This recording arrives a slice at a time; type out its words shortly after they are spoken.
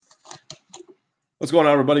What's going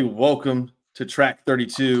on, everybody? Welcome to Track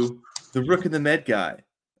 32, the Rook and the Med Guy.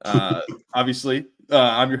 Obviously,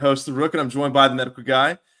 I'm your host, the Rook, and I'm joined by the medical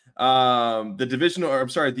guy. The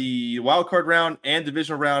wild card round and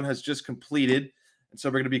divisional round has just completed, and so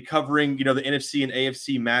we're going to be covering, the NFC and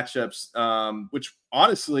AFC matchups, which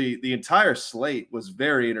honestly, the entire slate was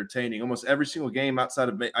very entertaining. Almost every single game outside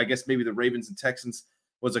of, I guess, maybe the Ravens and Texans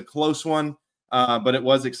was a close one, but it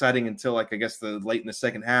was exciting until, the late in the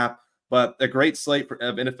second half. But a great slate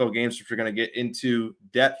of NFL games, which we're going to get into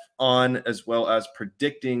depth on, as well as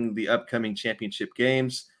predicting the upcoming championship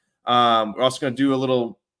games. We're also going to do a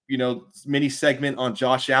little, mini segment on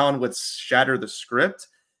Josh Allen with Shatter the Script,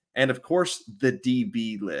 and of course the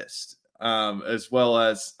DB list, as well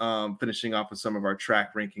as finishing off with some of our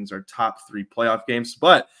track rankings, our top 3 playoff games.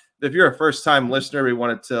 But if you're a first-time listener, we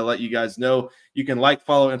wanted to let you guys know you can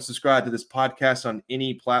follow, and subscribe to this podcast on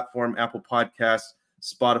any platform: Apple Podcasts,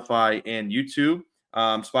 Spotify, and YouTube.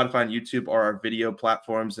 Spotify and YouTube are our video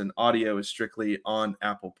platforms, and audio is strictly on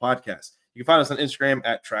Apple Podcasts. You can find us on Instagram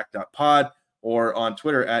at trak.pod or on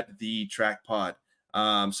Twitter at the TRAKpod.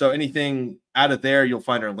 So anything out of there, you'll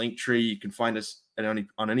find our link tree. You can find us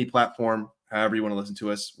on any platform, however you want to listen to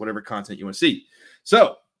us, whatever content you want to see.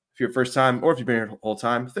 So if you're first time, or if you've been here the whole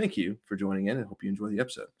time, thank you for joining in, and hope you enjoy the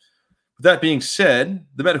episode. With that being said,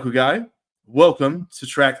 the medical guy, welcome to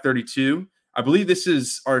Track 32. I believe this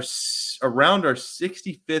is around our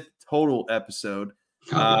 65th total episode.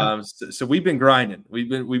 So we've been grinding. We've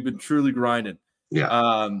been truly grinding.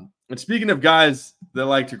 Yeah. And speaking of guys that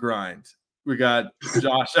like to grind, we got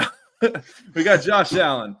Josh. We got Josh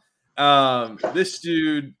Allen. This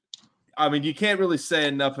dude, I mean, you can't really say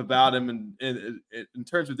enough about him in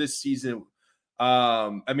terms of this season.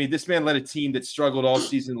 I mean, this man led a team that struggled all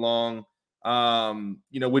season long.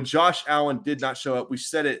 When Josh Allen did not show up, we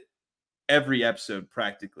said it every episode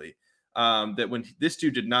practically, that when this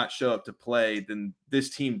dude did not show up to play, then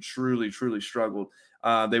this team truly struggled.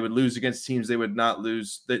 They would lose against teams they would not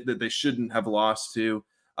lose, that they shouldn't have lost to.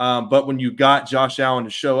 But when you got Josh Allen to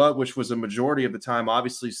show up, which was a majority of the time,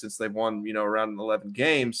 obviously, since they've won, around 11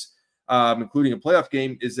 games, including a playoff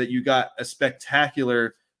game, is that you got a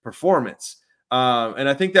spectacular performance. And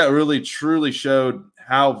I think that really truly showed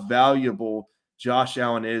how valuable Josh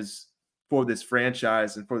Allen is for this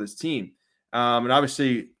franchise and for this team. And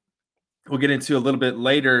obviously, we'll get into a little bit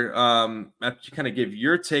later after you kind of give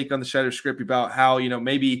your take on the Shatter script about how,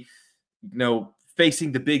 maybe,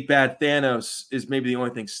 facing the big bad Thanos is maybe the only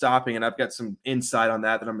thing stopping. And I've got some insight on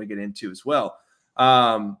that I'm going to get into as well.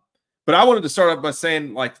 But I wanted to start off by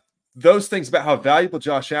saying, those things about how valuable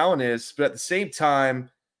Josh Allen is. But at the same time,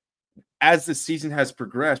 as the season has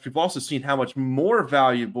progressed, we've also seen how much more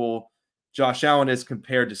valuable Josh Allen is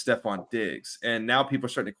compared to Stephon Diggs. And now people are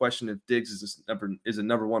starting to question if Diggs is a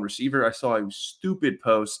number 1 receiver. I saw a stupid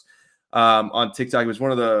post on TikTok. It was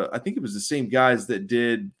I think it was the same guys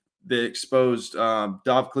that exposed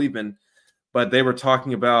Dov Cleveland, but they were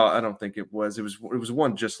talking about, I don't think it was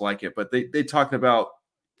one just like it, but they talking about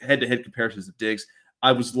head-to-head comparisons of Diggs.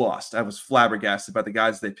 I was lost. I was flabbergasted by the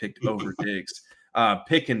guys they picked over Diggs.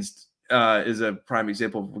 Pickens is a prime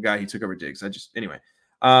example of a guy he took over Diggs.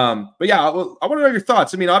 But yeah, I want to know your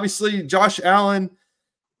thoughts. I mean, obviously, Josh Allen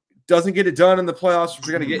doesn't get it done in the playoffs.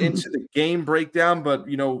 We're going to get into the game breakdown, but,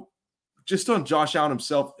 just on Josh Allen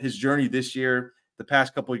himself, his journey this year, the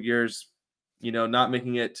past couple of years, not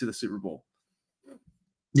making it to the Super Bowl.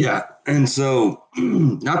 Yeah. And so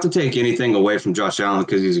not to take anything away from Josh Allen,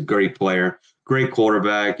 because he's a great player, great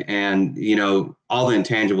quarterback, and, all the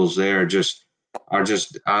intangibles there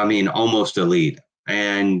are almost elite.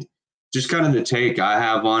 And just kind of the take I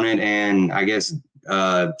have on it, and I guess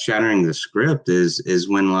shattering the script is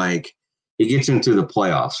when he gets into the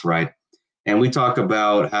playoffs, right? And we talk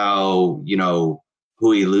about how,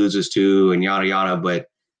 who he loses to and yada, yada, but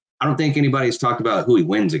I don't think anybody's talked about who he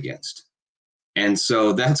wins against. And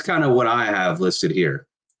so that's kind of what I have listed here,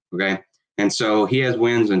 okay? And so he has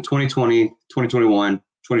wins in 2020, 2021,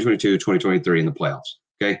 2022, 2023 in the playoffs,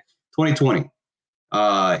 okay? 2020.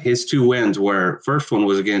 His 2 wins were, first one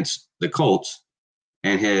was against the Colts,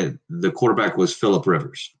 and the quarterback was Phillip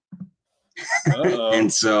Rivers.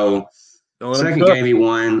 And so second game he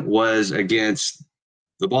won was against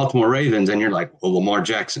the Baltimore Ravens, and you're like, well, Lamar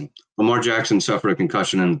Jackson. Lamar Jackson suffered a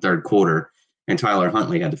concussion in the third quarter, and Tyler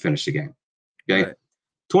Huntley had to finish the game. Okay. Right.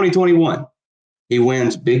 2021, he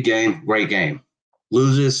wins, big game, great game.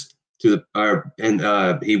 Loses he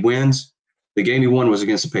wins. The game he won was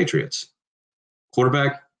against the Patriots.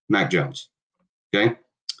 Quarterback, Mac Jones. Okay.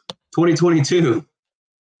 2022,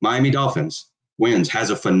 Miami Dolphins wins, has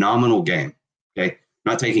a phenomenal game. Okay.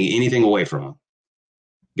 Not taking anything away from him.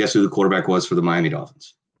 Guess who the quarterback was for the Miami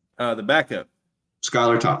Dolphins? The backup.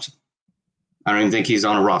 Skylar Thompson. I don't even think he's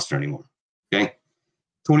on a roster anymore. Okay.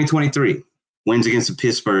 2023 wins against the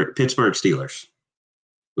Pittsburgh Steelers.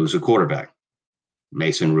 Who's the quarterback?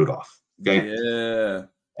 Mason Rudolph. Okay. Yeah.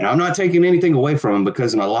 And I'm not taking anything away from him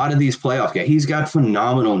because in a lot of these playoff games, he's got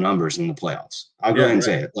phenomenal numbers in the playoffs. I'll go ahead and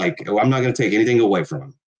say it. Like, I'm not going to take anything away from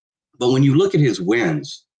him. But when you look at his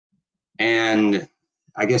wins, and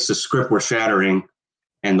I guess the script we're shattering,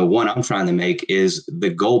 and the one I'm trying to make is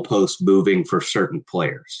the goalpost moving for certain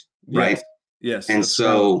players, right? Yes. And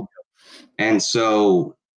so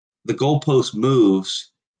the goalpost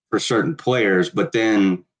moves for certain players, but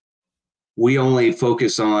then we only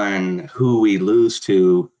focus on who we lose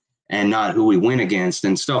to and not who we win against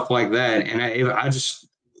and stuff like that. And I just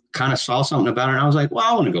kind of saw something about it. And I was like, well,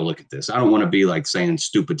 I want to go look at this. I don't want to be like saying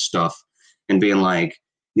stupid stuff and being like,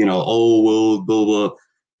 oh, well, blah, blah.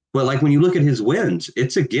 But like when you look at his wins,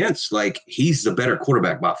 it's against like he's the better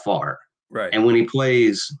quarterback by far. Right. And when he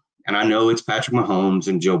plays, and I know it's Patrick Mahomes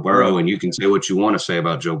and Joe Burrow, and you can say what you want to say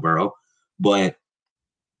about Joe Burrow, but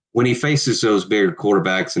when he faces those bigger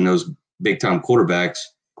quarterbacks and those big-time quarterbacks,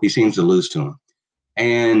 he seems to lose to them.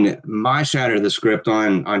 And my shatter of the script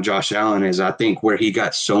on Josh Allen is I think where he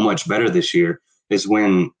got so much better this year is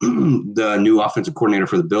when the new offensive coordinator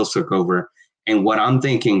for the Bills took over. And what I'm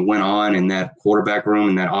thinking went on in that quarterback room,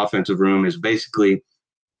 in that offensive room, is basically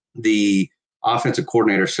the offensive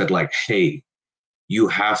coordinator said, like, hey, you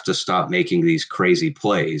have to stop making these crazy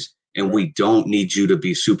plays, and we don't need you to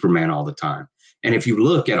be Superman all the time. And if you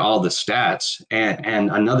look at all the stats, and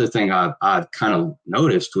another thing I kind of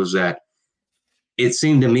noticed was that it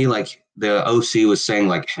seemed to me like the OC was saying,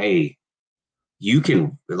 like, hey, you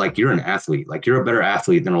can, like, you're an athlete. Like, you're a better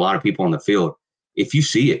athlete than a lot of people on the field. If you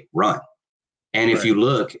see it, run. And if you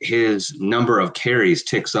look, his number of carries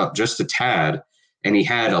ticks up just a tad, and he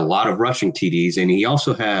had a lot of rushing TDs, and he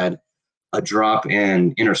also had a drop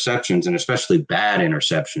in interceptions, and especially bad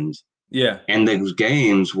interceptions. Yeah. And those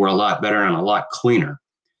games were a lot better and a lot cleaner.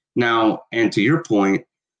 Now, and to your point,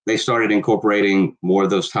 they started incorporating more of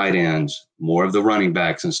those tight ends, more of the running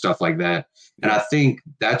backs and stuff like that. And I think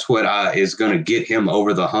that's what is going to get him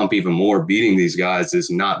over the hump even more, beating these guys, is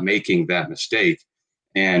not making that mistake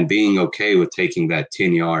and being okay with taking that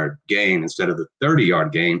 10-yard gain instead of the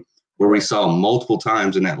 30-yard gain, where we saw multiple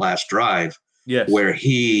times in that last drive where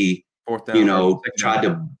he tried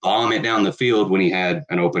to bomb it down the field when he had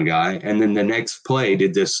an open guy. And then the next play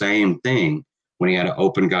did the same thing when he had an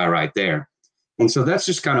open guy right there. And so that's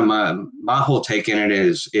just kind of my whole take in it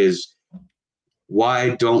is why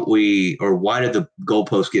did the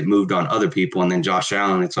goalposts get moved on other people? And then Josh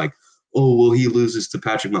Allen, it's like, oh, well, he loses to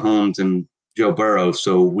Patrick Mahomes and Joe Burrow,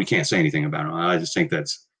 so we can't say anything about him. I just think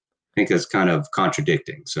that's kind of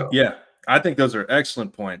contradicting. So yeah, I think those are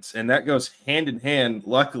excellent points. And that goes hand in hand,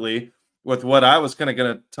 luckily, with what I was kind of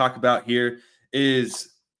going to talk about here is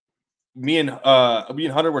me and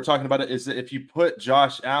Hunter were talking about it, is that if you put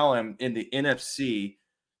Josh Allen in the NFC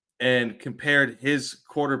and compared his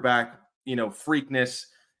quarterback, freakness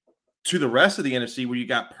to the rest of the NFC, where you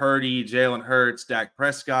got Purdy, Jalen Hurts, Dak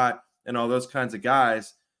Prescott, and all those kinds of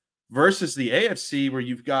guys, versus the AFC, where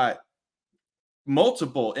you've got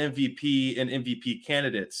multiple MVP and MVP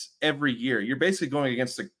candidates every year. You're basically going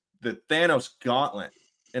against the Thanos gauntlet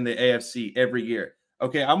in the AFC every year.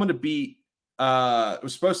 Okay, I'm going to beat it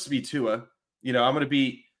was supposed to be Tua. I'm going to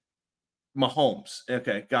beat Mahomes.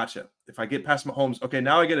 Okay, gotcha. If I get past Mahomes, okay,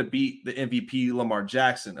 now I got to beat the MVP Lamar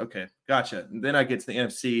Jackson. Okay, gotcha. And then I get to the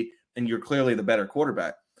NFC, and you're clearly the better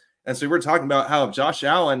quarterback. And so we're talking about how if Josh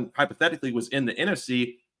Allen hypothetically was in the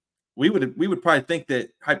NFC, we would probably think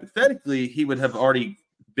that hypothetically he would have already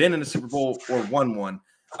been in a Super Bowl or won one.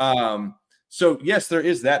 So yes, there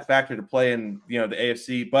is that factor to play in the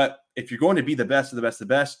AFC. But if you're going to be the best of the best of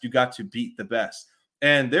the best, you got to beat the best.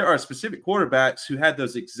 And there are specific quarterbacks who had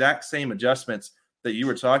those exact same adjustments that you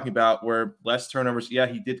were talking about, where less turnovers. Yeah,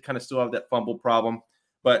 he did kind of still have that fumble problem,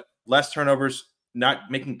 but less turnovers, not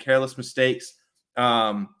making careless mistakes,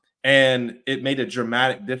 and it made a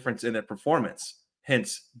dramatic difference in their performance.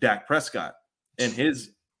 Hence, Dak Prescott in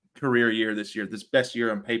his career year this year, this best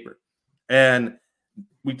year on paper. And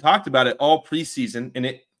we talked about it all preseason,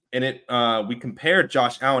 and we compared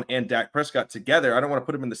Josh Allen and Dak Prescott together. I don't want to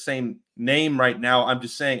put them in the same name right now. I'm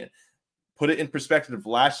just saying, put it in perspective.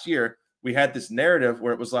 Last year, we had this narrative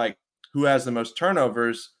where it was like, who has the most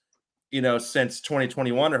turnovers, since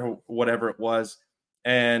 2021 or whatever it was,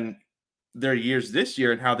 and their years this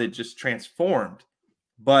year and how they just transformed.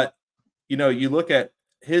 But you look at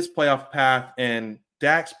his playoff path and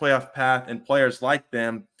Dak's playoff path and players like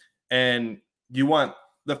them, and you want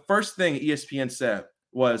the first thing ESPN said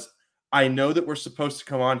was, I know that we're supposed to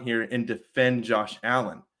come on here and defend Josh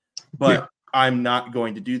Allen, but I'm not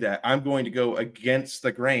going to do that. I'm going to go against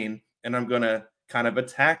the grain, and I'm going to kind of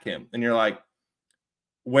attack him. And you're like,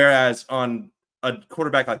 whereas on a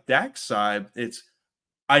quarterback like Dak's side, it's,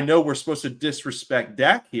 I know we're supposed to disrespect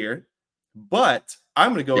Dak here, but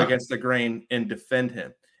I'm going to go against the grain and defend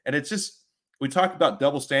him. And it's just, we talk about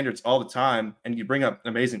double standards all the time, and you bring up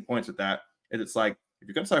amazing points with that. And it's like, if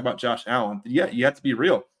you're going to talk about Josh Allen, you have to be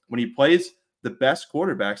real. When he plays the best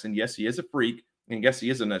quarterbacks, and yes, he is a freak, and yes, he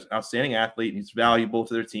is an outstanding athlete, and he's valuable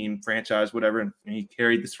to their team, franchise, whatever, and he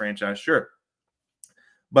carried this franchise, sure.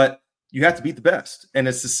 But you have to beat the best. And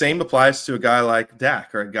it's the same applies to a guy like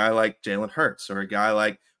Dak, or a guy like Jalen Hurts, or a guy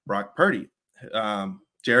like Brock Purdy.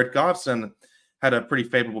 Jared Goffson had a pretty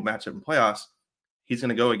favorable matchup in playoffs. He's going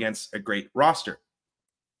to go against a great roster.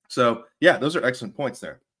 So, yeah, those are excellent points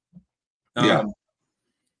there.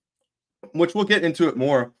 Which we'll get into it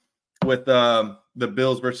more with the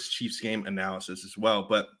Bills versus Chiefs game analysis as well.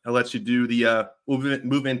 But I'll let you do the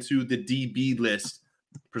move into the DB list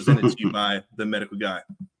presented to you by the medical guy.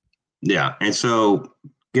 Yeah, and so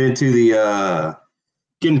get into the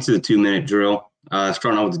 2-minute drill.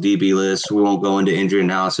 Starting off with the DB list. We won't go into injury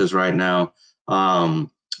analysis right now.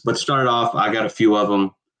 But to start off, I got a few of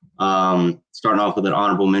them. Starting off with an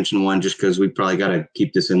honorable mention one, just because we probably got to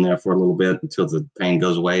keep this in there for a little bit until the pain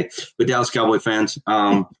goes away. But Dallas Cowboy fans,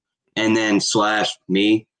 and then /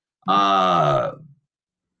 me,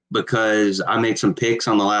 because I made some picks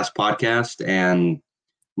on the last podcast, and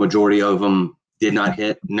majority of them did not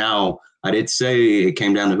hit. Now, I did say it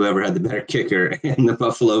came down to whoever had the better kicker, and the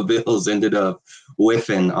Buffalo Bills ended up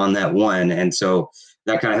whiffing on that one. And so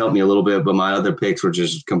that kind of helped me a little bit, but my other picks were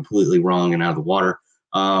just completely wrong and out of the water.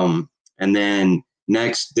 And then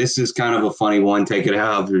next, this is kind of a funny one. Take it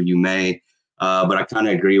however you may, but I kind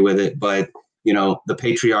of agree with it. But, you know, the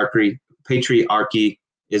patriarchy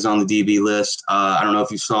is on the DB list. I don't know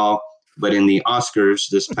if you saw, but in the Oscars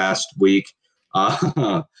this past week,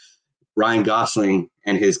 Ryan Gosling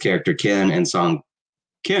and his character Ken and song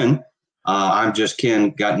Ken, I'm Just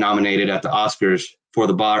Ken, got nominated at the Oscars for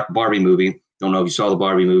the Barbie movie. Don't know if you saw the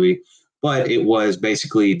Barbie movie, but it was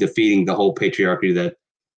basically defeating the whole patriarchy that,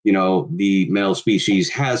 you know, the male species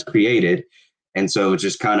has created. And so it's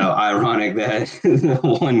just kind of ironic that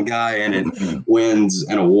one guy in it wins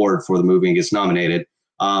an award for the movie and gets nominated.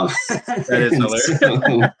 That is hilarious.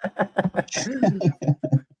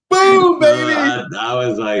 Boom, baby! I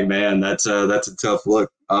was like, man, that's a tough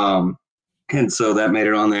look. And so that made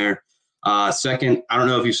it on there. Second, I don't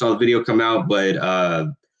know if you saw the video come out, but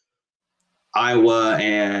Iowa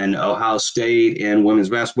and Ohio State in women's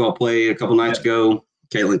basketball play a couple nights ago.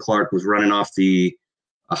 Caitlin Clark was running off the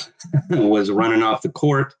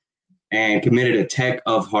court and committed a tech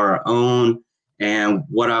of her own. And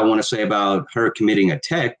what I want to say about her committing a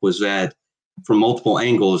tech was that from multiple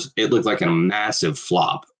angles, it looked like a massive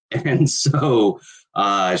flop. And so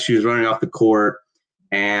she was running off the court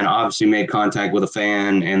and obviously made contact with a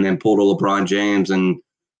fan, and then pulled a LeBron James and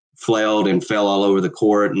flailed and fell all over the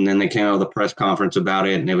court. And then they came out with a press conference about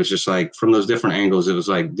it. And it was just like, from those different angles, it was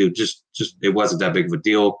like, dude, just it wasn't that big of a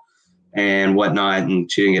deal and whatnot.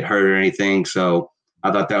 And she didn't get hurt or anything. So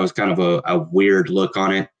I thought that was kind of a weird look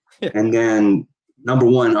on it. And then number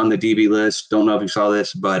one on the DB list, don't know if you saw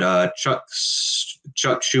this, but Chuck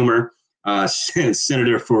Schumer,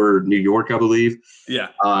 senator for New York, I believe. Yeah.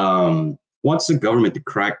 Wants the government to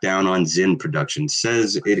crack down on Zen production,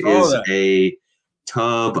 says it is a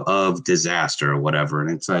tub of disaster or whatever. And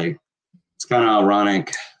it's like, it's kind of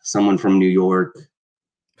ironic. Someone from New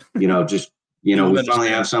we finally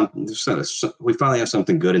have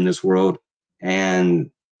something good in this world, and,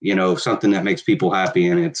 you know, something that makes people happy.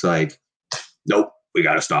 And it's like, nope, we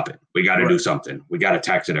got to stop it. We got to do something. We got to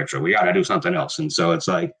tax it extra. We got to do something else. And so it's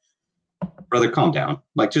like, brother, calm down.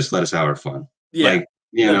 Like, just let us have our fun. Yeah. Like,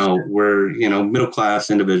 we're,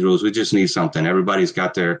 middle-class individuals. We just need something. Everybody's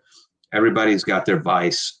got their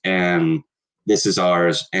vice, and this is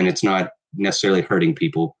ours. And it's not necessarily hurting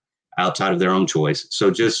people outside of their own choice.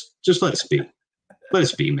 So just let us be. Let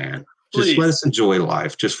us be, man. Just let us enjoy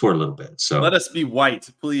life just for a little bit. So let us be white,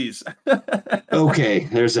 please. Okay,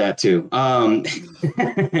 there's that too. Let me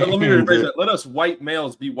rephrase that. Let us white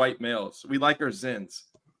males be white males. We like our Zens.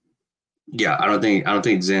 Yeah, I don't think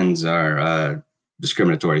Zens are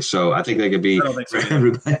discriminatory. So I think they could be. I don't think so.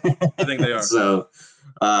 Everybody. I think they are. So,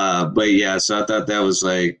 but yeah, so I thought that was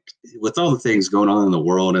like, with all the things going on in the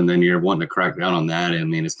world, and then you're wanting to crack down on that. I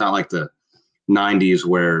mean, it's not like the 90s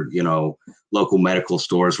where, local medical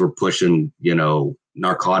stores were pushing,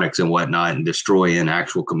 narcotics and whatnot and destroy in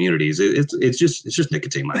actual communities. It's just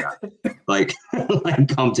nicotine, my guy. Like,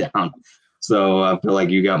 calm down. So I feel like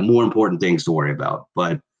you got more important things to worry about.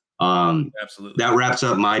 But absolutely, that wraps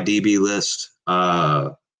up my DB list.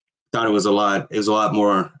 Thought it was a lot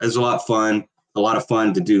fun. A lot of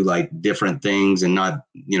fun to do like different things and not,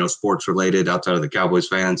 sports related outside of the Cowboys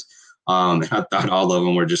fans. And I thought all of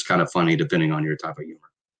them were just kind of funny depending on your type of humor.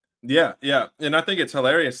 Yeah. And I think it's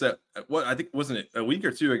hilarious that I think wasn't it a week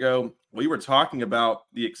or two ago, we were talking about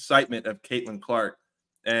the excitement of Caitlin Clark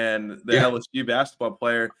and the LSU basketball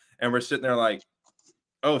player, and we're sitting there like,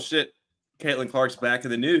 oh shit, Caitlin Clark's back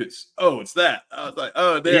in the news. Oh, it's that. I was like,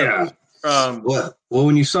 oh damn. Yeah. Well,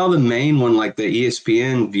 when you saw the main one, like the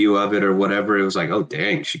ESPN view of it or whatever, it was like, oh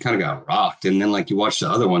dang, she kind of got rocked. And then like you watch the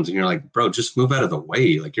other ones and you're like, bro, just move out of the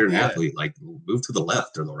way. Like you're an athlete. Like move to the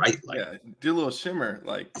left or the right. Like do a little shimmer.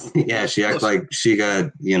 Like yeah, she acted like she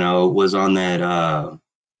got, was on that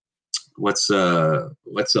what's the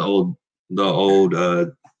old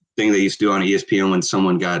thing they used to do on ESPN when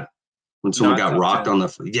someone got rocked on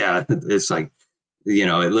the it's like,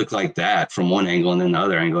 it looked like that from one angle, and then the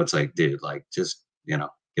other angle, it's like, dude, like just, get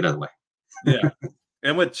out of the way. Yeah.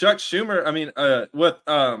 And with Chuck Schumer, I mean, with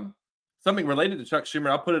something related to Chuck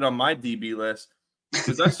Schumer, I'll put it on my DB list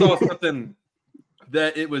because I saw something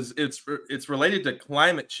that it's related to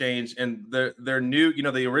climate change, and they're new,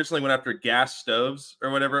 they originally went after gas stoves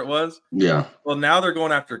or whatever it was. Yeah. Well, now they're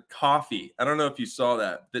going after coffee. I don't know if you saw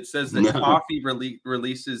that says that coffee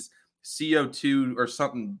releases CO2 or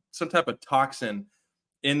some type of toxin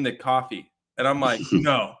in the coffee. And I'm like,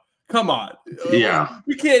 no, come on. Yeah.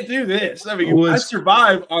 We can't do this. I mean, I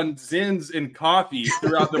survive on Zins and coffee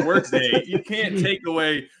throughout the workday. You can't take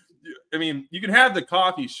away. I mean, you can have the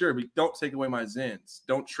coffee, sure, but don't take away my Zins.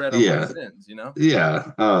 Don't tread on my Zins,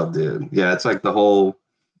 Yeah. Oh, dude. Yeah. It's like the whole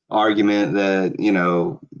argument that,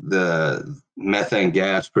 the methane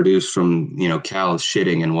gas produced from, cows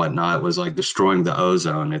shitting and whatnot was like destroying the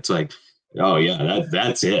ozone. It's like, oh yeah,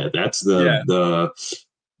 that's it. That's the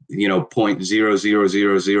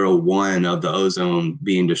 0.00001 of the ozone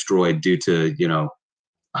being destroyed due to,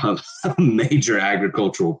 a major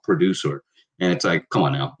agricultural producer. And it's like, come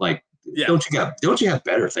on now, like, don't you have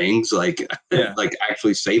better things like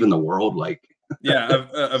actually saving the world? Like,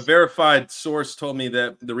 a verified source told me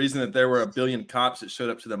that the reason that there were 1 billion cops that showed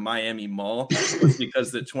up to the Miami Mall was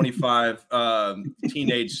because the 25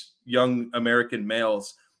 teenage young American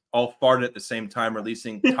males all farted at the same time,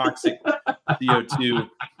 releasing toxic CO2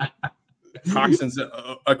 toxins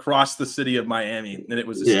across the city of Miami, and it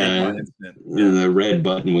was a statewide incident. And the red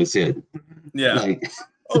button was hit. Yeah. Like,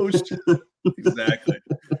 oh shit. Exactly.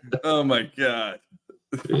 Oh my god.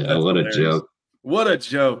 Yeah, what hilarious. A joke. What a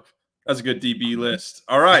joke. That's a good DB list.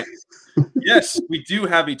 All right. Yes, we do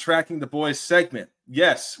have a Tracking the Boys segment.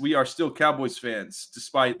 Yes, we are still Cowboys fans.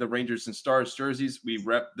 Despite the Rangers and Stars jerseys, we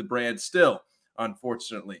rep the brand still,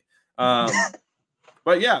 unfortunately.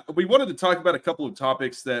 But yeah, we wanted to talk about a couple of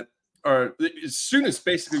topics that are, as soon as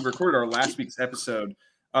basically we recorded our last week's episode,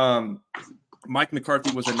 Mike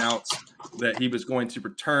McCarthy was announced that he was going to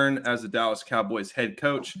return as the Dallas Cowboys head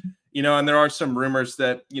coach. And there are some rumors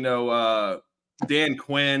that, Dan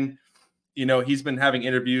Quinn, he's been having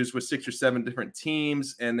interviews with 6 or 7 different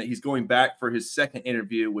teams, and that he's going back for his second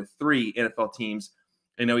interview with 3 NFL teams.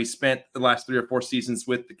 He spent the last 3 or 4 seasons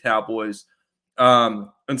with the Cowboys.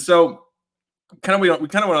 And so we kind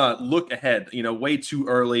of want to look ahead, way too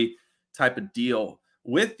early type of deal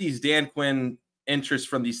with these Dan Quinn interest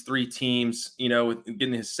from these 3 teams, with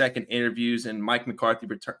getting his second interviews and Mike McCarthy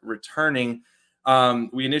returning.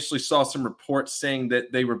 We initially saw some reports saying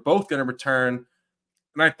that they were both going to return.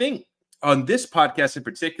 And I think on this podcast in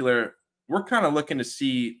particular, we're kind of looking to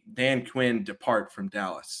see Dan Quinn depart from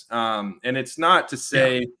Dallas. And it's not to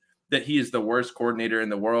say that he is the worst coordinator in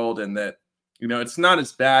the world and that, it's not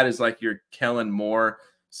as bad as like your Kellen Moore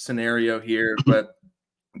scenario here. But,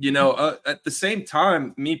 at the same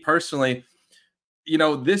time, me personally,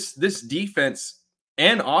 this defense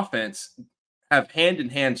and offense have hand in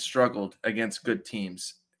hand struggled against good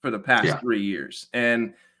teams for the past 3 years.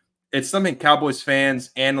 And it's something Cowboys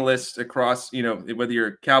fans, analysts across, whether you're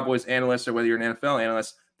a Cowboys analyst or whether you're an NFL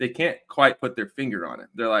analyst, they can't quite put their finger on it.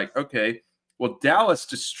 They're like, okay, well, Dallas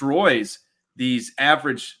destroys these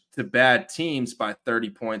average to bad teams by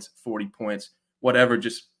 30 points, 40 points, whatever,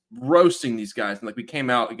 just roasting these guys. And like we came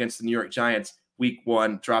out against the New York Giants week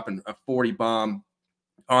 1, dropping a 40 bomb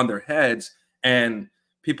on their heads. And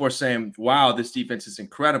people are saying, wow, this defense is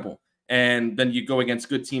incredible. And then you go against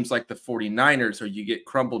good teams like the 49ers, or you get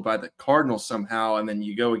crumbled by the Cardinals somehow. And then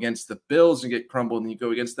you go against the Bills and get crumbled. And you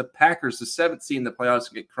go against the Packers, the 7th seed in the playoffs,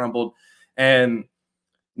 and get crumbled. And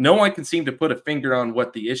no one can seem to put a finger on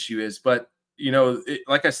what the issue is. But,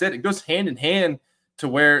 like I said, it goes hand in hand to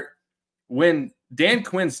where when Dan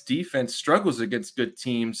Quinn's defense struggles against good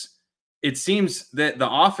teams, it seems that the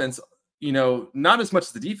offense, not as much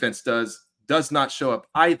as the defense does not show up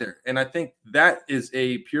either. And I think that is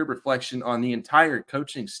a pure reflection on the entire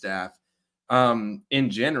coaching staff in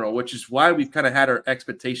general, which is why we've kind of had our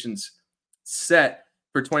expectations set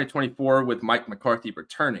for 2024 with Mike McCarthy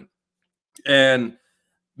returning. And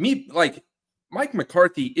Mike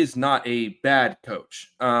McCarthy is not a bad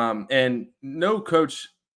coach. And no coach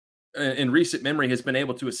in recent memory has been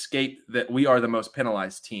able to escape that we are the most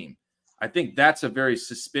penalized team. I think that's a very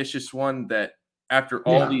suspicious one, that after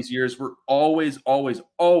all these years, we're always, always,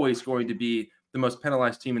 always going to be the most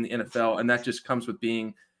penalized team in the NFL. And that just comes with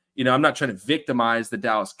being, I'm not trying to victimize the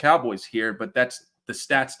Dallas Cowboys here, but the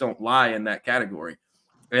stats don't lie in that category.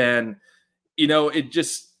 And, it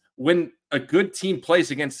just, when a good team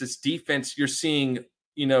plays against this defense, you're seeing,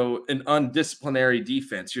 an undisciplinary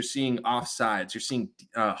defense. You're seeing offsides. You're seeing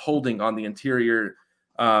holding on the interior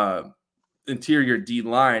D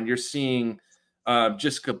line. You're seeing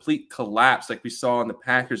just complete collapse like we saw in the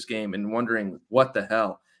Packers game, and wondering what the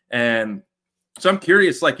hell. And so I'm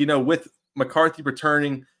curious, with McCarthy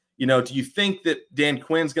returning, do you think that Dan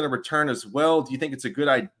Quinn's going to return as well? Do you think it's a good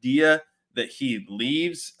idea that he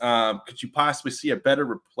leaves? Could you possibly see a better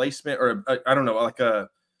replacement, or I don't know, like a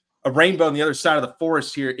rainbow on the other side of the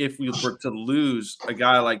forest here if we were to lose a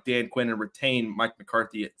guy like Dan Quinn and retain Mike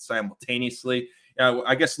McCarthy simultaneously?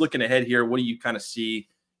 I guess looking ahead here, what do you kind of see,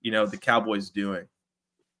 the Cowboys doing?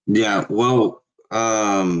 Yeah, well,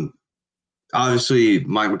 obviously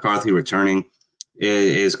Mike McCarthy returning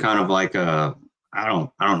is kind of like I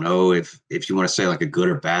don't know if you want to say like a good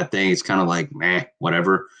or bad thing. It's kind of like,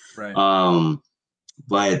 whatever. Right.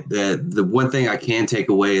 But the one thing I can take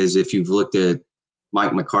away is, if you've looked at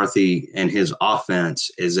Mike McCarthy and his offense,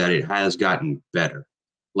 is that it has gotten better.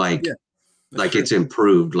 It's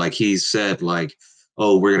improved. Like he's said,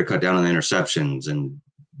 oh, we're going to cut down on the interceptions, and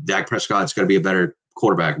Dak Prescott's got to be a better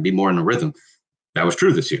quarterback and be more in the rhythm. That was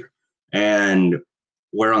true this year. And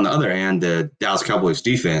where on the other hand, the Dallas Cowboys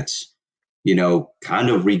defense, kind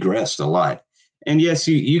of regressed a lot. And yes,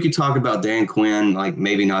 you could talk about Dan Quinn,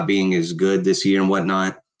 maybe not being as good this year and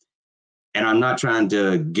whatnot. And I'm not trying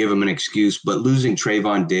to give him an excuse, but losing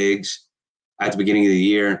Trayvon Diggs at the beginning of the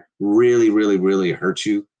year really, really, really hurt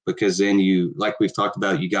you, because then like we've talked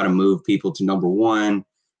about, you got to move people to number one,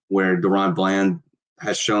 where Deron Bland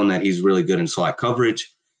has shown that he's really good in slot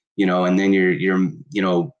coverage, and then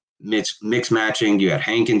you're mix matching. You had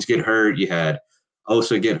Hankins get hurt. You had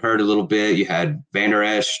Osa get hurt a little bit. You had Van Der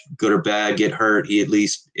Esch, good or bad, get hurt. He at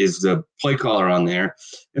least is the play caller on there.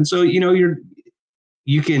 And so,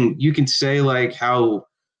 you can say how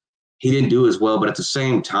he didn't do as well, but at the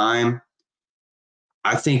same time,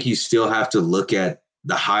 I think you still have to look at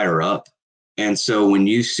the higher up. And so when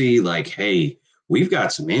you see hey, we've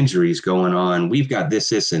got some injuries going on, we've got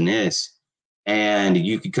this, and this, and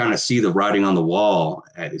you can kind of see the writing on the wall,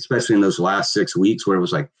 especially in those last 6 weeks, where it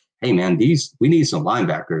was hey man, we need some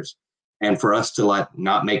linebackers. And for us to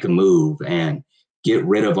not make a move and get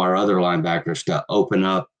rid of our other linebackers to open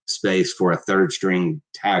up space for a third string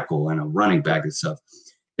tackle and a running back and stuff,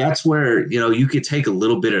 that's where, you could take a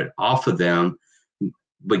little bit off of them,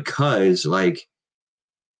 because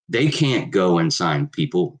they can't go and sign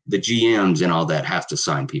people. The GMs and all that have to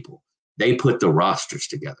sign people. They put the rosters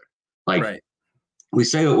together. Right. We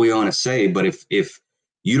say what we want to say, but if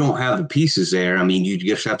you don't have the pieces there, you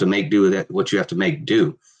just have to make do with what you have to make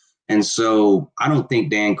do. And so I don't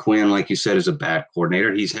think Dan Quinn, like you said, is a bad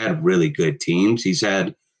coordinator. He's had really good teams. He's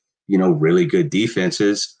had, really good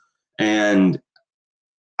defenses. And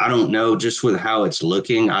I don't know, just with how it's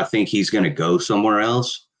looking, I think he's going to go somewhere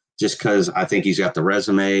else, just because I think he's got the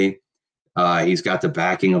resume. He's got the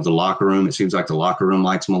backing of the locker room. It seems like the locker room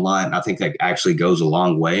likes him a lot. And I think that actually goes a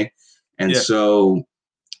long way. And so,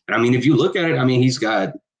 if you look at it, he's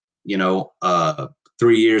got,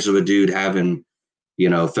 3 years of a dude having,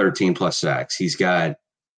 13 plus sacks. He's got,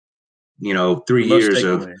 3 years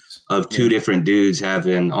of two different dudes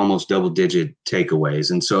having almost double digit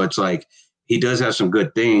takeaways. And so it's he does have some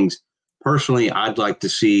good things. Personally, I'd like to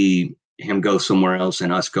see him go somewhere else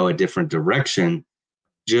and us go a different direction,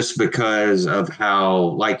 just because of how,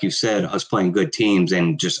 like you said, us playing good teams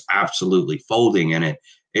and just absolutely folding in it.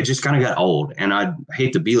 It just kind of got old. And I'd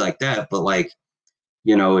hate to be like that, but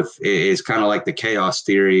if it's kind of like the chaos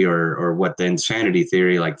theory or what the insanity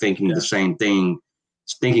theory, thinking the same thing,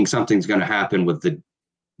 thinking something's going to happen with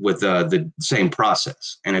the same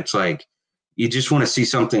process. And it's you just want to see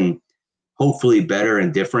something hopefully better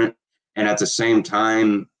and different. And at the same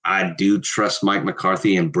time, I do trust Mike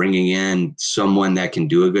McCarthy in bringing in someone that can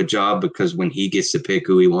do a good job, because when he gets to pick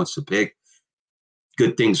who he wants to pick,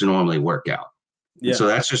 good things normally work out. And Yeah. so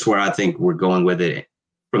that's just where I think we're going with it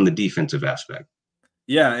from the defensive aspect.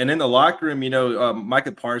 Yeah, and in the locker room,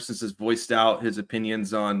 Micah Parsons has voiced out his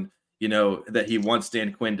opinions on, that he wants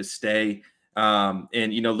Dan Quinn to stay. And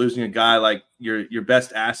losing a guy like your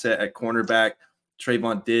best asset at cornerback,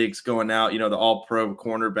 Trayvon Diggs, going out, the All-Pro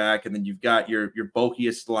cornerback, and then you've got your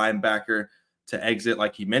bulkiest linebacker to exit,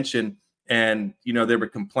 like he mentioned. And there were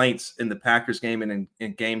complaints in the Packers game and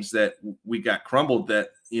in games that we got crumbled that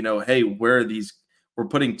hey, where are these? We're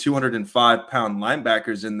putting 205-pound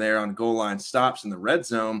linebackers in there on goal line stops in the red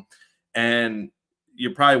zone. And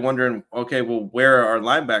you're probably wondering, okay, well, where are our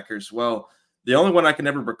linebackers? Well, the only one I can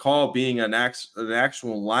ever recall being an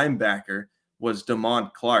actual linebacker was Damon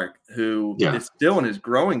Clark, who is still in his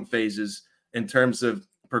growing phases in terms of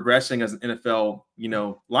progressing as an NFL,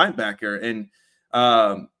 linebacker.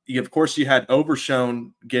 And of course, you had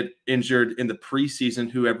Overshown get injured in the preseason,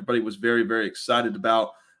 who everybody was very, very excited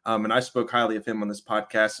about. And I spoke highly of him on this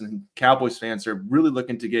podcast, and Cowboys fans are really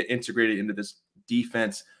looking to get integrated into this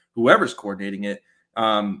defense, whoever's coordinating it,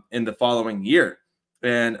 in the following year.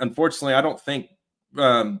 And unfortunately, I don't think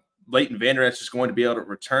Leighton Vander Esch is going to be able to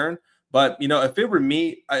return. But, if it were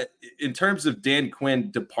me, in terms of Dan Quinn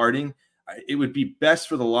departing, it would be best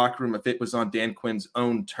for the locker room if it was on Dan Quinn's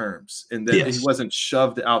own terms and that he wasn't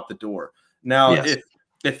shoved out the door. Now,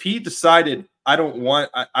 if he decided,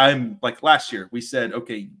 I'm like last year, we said,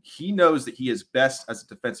 okay, he knows that he is best as a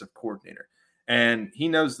defensive coordinator. And he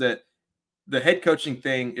knows that the head coaching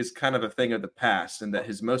thing is kind of a thing of the past, and that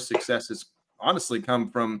his most successes honestly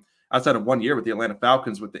come from outside of 1 year with the Atlanta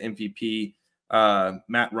Falcons with the MVP,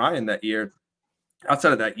 Matt Ryan that year.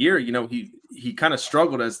 Outside of that year, he kind of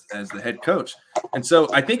struggled as the head coach. And so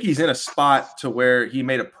I think he's in a spot to where he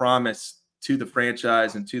made a promise to the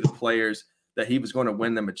franchise and to the players that he was going to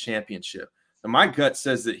win them a championship. And my gut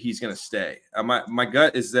says that he's going to stay. My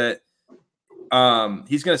gut is that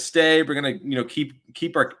he's going to stay. We're going to,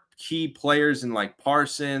 keep our key players in like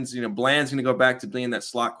Parsons. Bland's going to go back to being that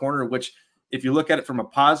slot corner, which if you look at it from a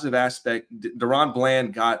positive aspect, Deron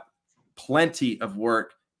Bland got plenty of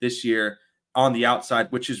work this year on the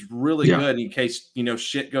outside, which is really good in case,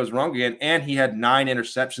 shit goes wrong again. And he had 9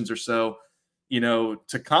 interceptions or so,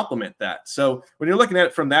 to complement that. So when you're looking at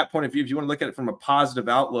it from that point of view, if you want to look at it from a positive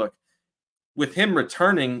outlook, with him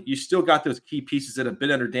returning, you still got those key pieces that have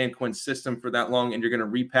been under Dan Quinn's system for that long, and you're going to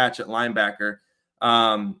repatch at linebacker.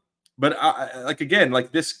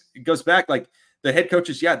 But this goes back, like the head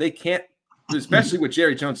coaches, they can't, especially with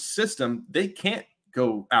Jerry Jones' system, they can't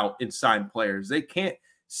go out and sign players. They can't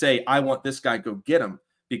say, I want this guy, go get him,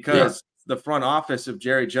 because the front office of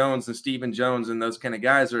Jerry Jones and Stephen Jones and those kind of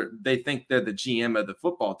guys they think they're the GM of the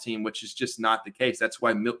football team, which is just not the case. That's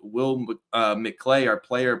why Will McClay, our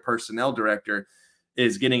player personnel director,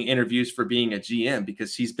 is getting interviews for being a GM,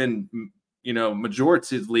 because he's been,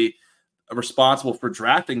 majoritively responsible for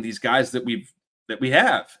drafting these guys that we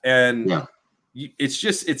have. And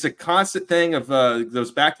it's a constant thing of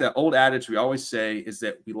goes back to that old adage we always say, is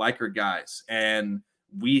that we like our guys, and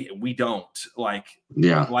we don't like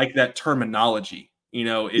that terminology.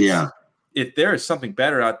 If there is something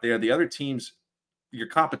better out there, the other teams, your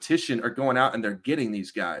competition, are going out and they're getting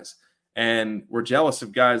these guys, and we're jealous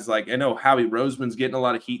of guys like, I know Howie Roseman's getting a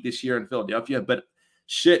lot of heat this year in Philadelphia, but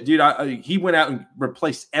shit, dude, he went out and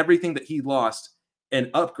replaced everything that he lost and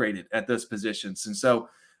upgraded at those positions. And so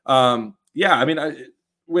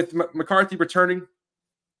with McCarthy returning,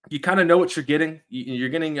 you kind of know what you're getting. You're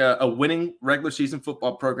getting a winning regular season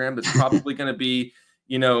football program that's probably going to be,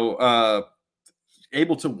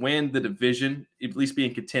 able to win the division, at least be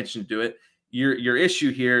in contention to do it. Your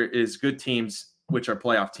issue here is good teams, which are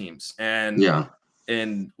playoff teams, and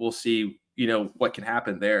we'll see, what can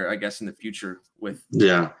happen there, I guess, in the future with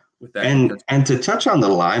that. And to touch on the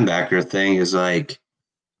linebacker thing is like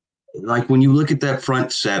when you look at that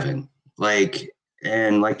front seven,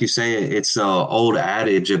 and like you say, it's an old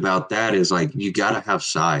adage about that is like, you got to have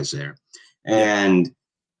size there. And,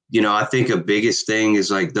 I think a biggest thing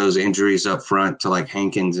is like those injuries up front to like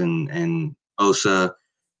Hankins and Osa,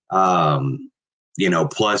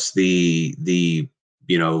 plus the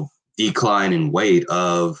decline in weight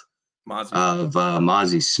of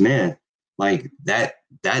Mozzie Smith, like that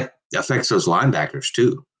affects those linebackers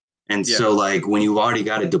too. And so like when you've already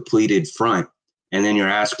got a depleted front, and then you're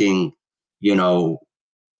asking, Damon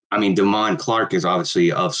Clark is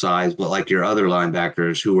obviously of size, but like your other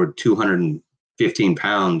linebackers who were 215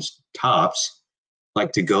 pounds tops,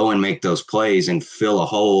 like to go and make those plays and fill a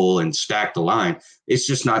hole and stack the line. It's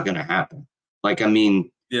just not going to happen. Like, and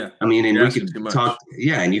you're we asking could too much. talk,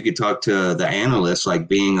 and you could talk to the analysts, like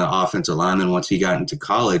being an offensive lineman once he got into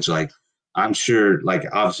college. Like, I'm sure, like,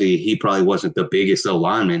 obviously he probably wasn't the biggest O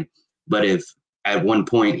lineman, but if at one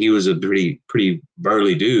point he was a pretty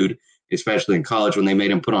burly dude, especially in college when they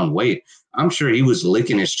made him put on weight, I'm sure he was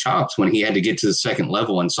licking his chops when he had to get to the second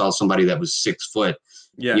level and saw somebody that was 6 foot,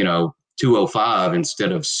 205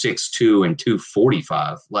 instead of 6'2" and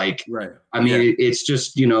 245. Like, Right. It's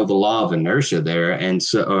just, the law of inertia there. And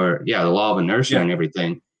so, the law of inertia and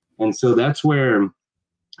everything. And so that's where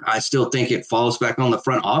I still think it falls back on the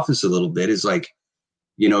front office a little bit, is like,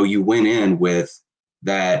 you went in with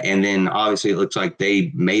that. And then obviously it looks like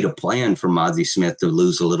they made a plan for Mozzie Smith to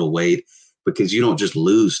lose a little weight, because you don't just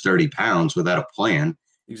lose 30 pounds without a plan.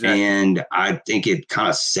 Exactly. And I think it kind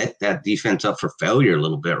of set that defense up for failure a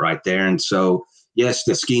little bit right there. And so, yes,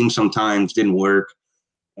 the scheme sometimes didn't work,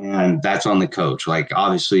 and that's on the coach. Like,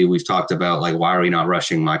 obviously we've talked about, like, why are we not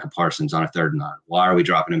rushing Micah Parsons on a 3rd and 9? Why are we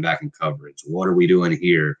dropping him back in coverage? What are we doing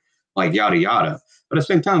here? Like, yada, yada. But at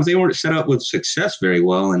the same time, they weren't set up with success very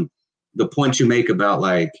well. And the point you make about,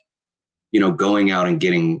 like, going out and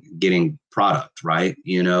getting product, right?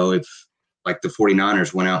 If like the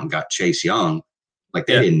 49ers went out and got Chase Young, like,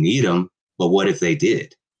 they didn't need him, but what if they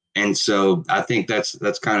did? And so I think that's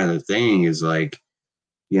kind of the thing, is like,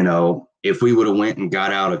 if we would have went and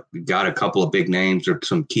got a couple of big names or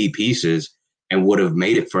some key pieces and would have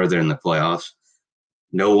made it further in the playoffs,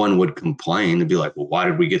 no one would complain and be like, well, why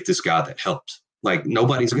did we get this guy that helped? Like,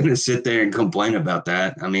 nobody's going to sit there and complain about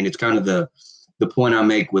that. I mean, it's kind of the point I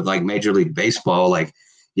make with, like, Major League Baseball. Like,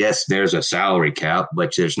 yes, there's a salary cap,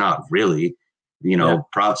 but there's not really.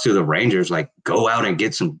 Props to the Rangers. Like, go out and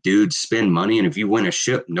get some dudes, spend money, and if you win a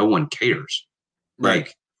ship, no one cares. Right.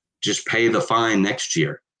 Like, just pay the fine next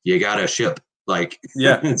year. You got a ship. Like,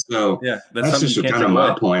 so that's just kind of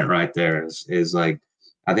my point right there. Is like,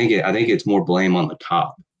 I think it's more blame on the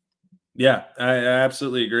top. Yeah, I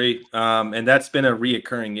absolutely agree. And that's been a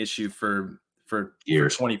reoccurring issue for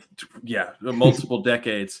years, multiple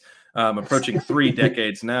decades, approaching 3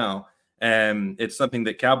 decades now. And it's something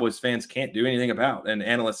that Cowboys fans can't do anything about, and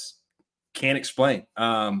analysts can't explain.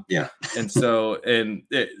 And so,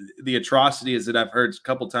 the atrocity is that I've heard a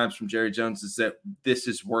couple times from Jerry Jones is that this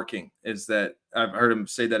is working. Is that I've heard him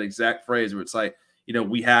say that exact phrase where it's like,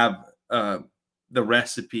 we have the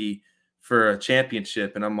recipe for a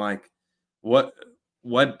championship, and I'm like, what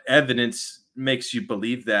evidence makes you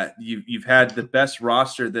believe that? You've had the best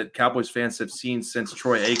roster that Cowboys fans have seen since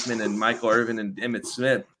Troy Aikman and Michael Irvin and Emmitt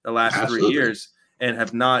Smith the last 3 years, and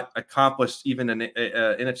have not accomplished even an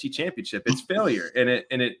NFC championship. It's failure. And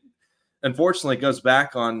it unfortunately goes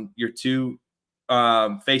back on your 2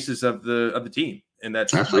 faces of the team. And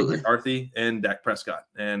that's Mike McCarthy and Dak Prescott.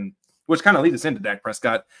 And which kind of leads us into Dak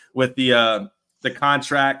Prescott with the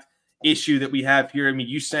contract issue that we have here. I mean,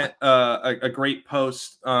 you sent a great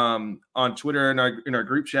post on Twitter in our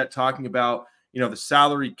group chat talking about, the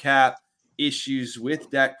salary cap issues with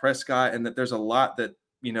Dak Prescott, and that there's a lot that,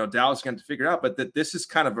 Dallas going to figure out, but that this is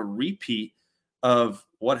kind of a repeat of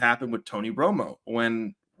what happened with Tony Romo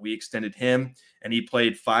when we extended him and he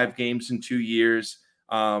played 5 games in 2 years,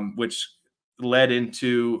 which led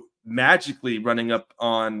into magically running up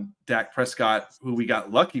on Dak Prescott, who we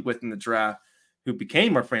got lucky with in the draft, who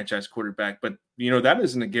became our franchise quarterback. But, that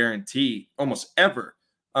isn't a guarantee almost ever.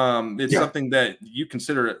 It's something that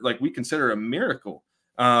we consider a miracle.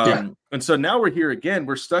 And so now we're here again.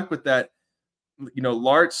 We're stuck with that,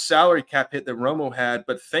 large salary cap hit that Romo had,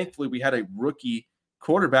 but thankfully we had a rookie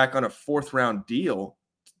quarterback on a 4th round deal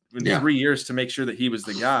in 3 years to make sure that he was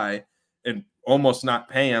the guy, and almost not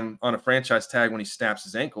pay him on a franchise tag when he snaps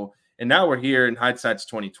his ankle. And now we're here, in hindsight's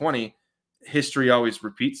 2020. History always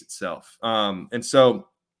repeats itself. And so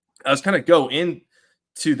I was kind of go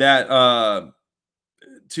into that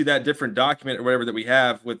different document or whatever that we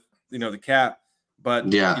have with, the cap,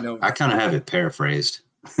 but I kind of have it paraphrased.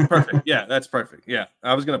 Perfect. Yeah, that's perfect. Yeah.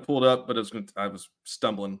 I was going to pull it up, but I was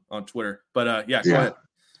stumbling on Twitter, but go ahead.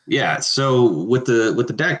 Yeah. So with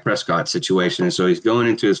the Dak Prescott situation, so he's going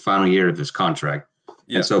into his final year of his contract.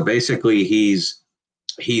 Yeah. And so basically he's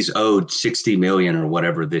owed $60 million or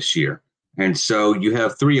whatever this year. And so you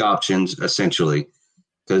have 3 options essentially,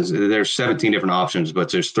 because there's 17 different options,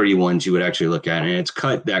 but there's 3 ones you would actually look at, and it's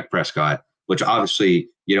cut Dak Prescott, which obviously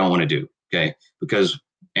you don't want to do. Okay. Because,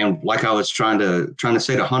 and like I was trying to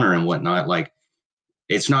say to Hunter and whatnot, like,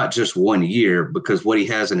 it's not just 1 year, because what he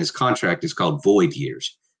has in his contract is called void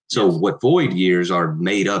years. So what void years are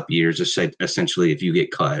made up years, essentially, if you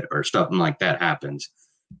get cut or something like that happens.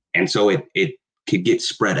 And so it could get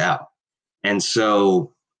spread out. And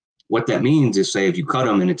so what that means is, say, if you cut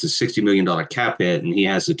him and it's a $60 million cap hit and he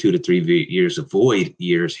has the 2 to 3 years of void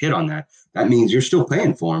years hit on that, that means you're still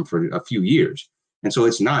paying for him for a few years. And so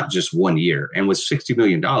it's not just 1 year. And with $60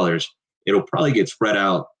 million, it'll probably get spread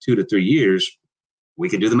out 2 to 3 years. We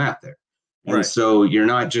can do the math there. And so you're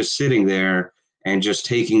not just sitting there and just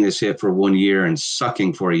taking this hit for 1 year and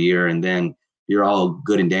sucking for a year, and then you're all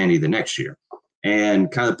good and dandy the next year. And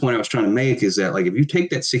kind of the point I was trying to make is that, like, if you take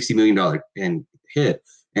that $60 million and hit,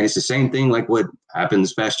 and it's the same thing like what happened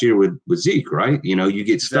this past year with Zeke, right? You know, you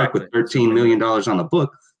get stuck with $13 million on the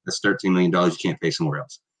book. That's $13 million you can't pay somewhere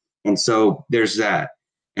else. And so there's that.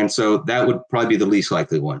 And so that would probably be the least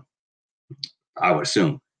likely one, I would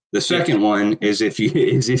assume. The second one is if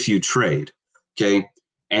you trade, okay?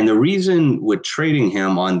 And the reason with trading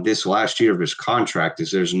him on this last year of his contract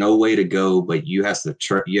is there's no way to go, but you have to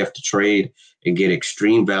trade and get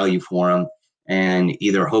extreme value for him, and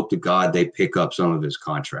either hope to God they pick up some of his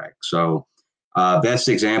contract. So best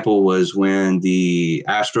example was when the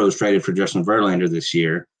Astros traded for Justin Verlander this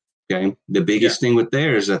year. Okay, the biggest thing with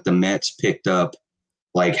there is that the Mets picked up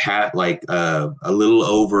a little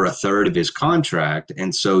over a third of his contract,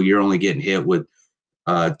 and so you're only getting hit with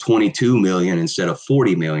 22 million instead of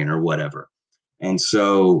 40 million or whatever. And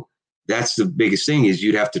so that's the biggest thing is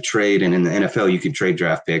you'd have to trade. And in the NFL, you can trade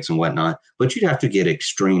draft picks and whatnot, but you'd have to get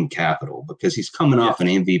extreme capital because he's coming off an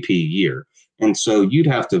MVP year. And so you'd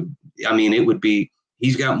have to, I mean, it would be,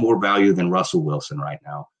 he's got more value than Russell Wilson right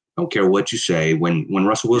now. Don't care what you say. When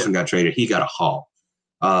Russell Wilson got traded, he got a haul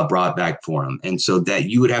brought back for him. And so that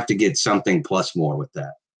you would have to get something plus more with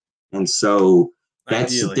that. And so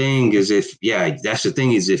that's the thing is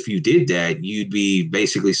if you did that, you'd be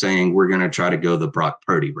basically saying we're going to try to go the Brock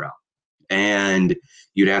Purdy route. And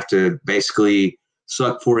you'd have to basically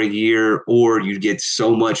suck for a year, or you'd get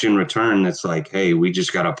so much in return that's like, hey, we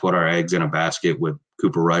just got to put our eggs in a basket with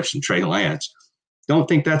Cooper Rush and Trey Lance. Don't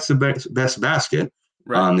think that's the best basket,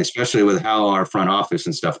 especially with how our front office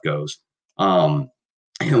and stuff goes and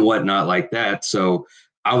whatnot like that. So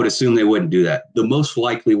I would assume they wouldn't do that. The most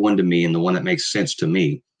likely one to me, and the one that makes sense to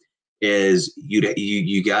me, is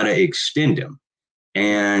you got to extend him.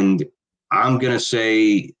 And I'm going to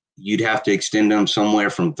say you'd have to extend him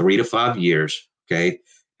somewhere from 3 to 5 years. Okay.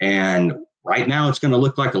 And right now it's going to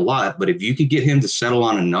look like a lot, but if you could get him to settle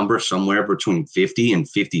on a number somewhere between 50 and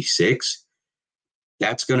 56,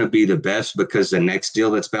 that's going to be the best, because the next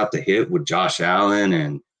deal that's about to hit with Josh Allen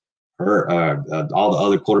and all the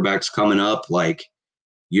other quarterbacks coming up, like,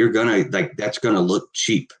 you're going to that's going to look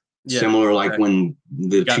cheap. Similar like when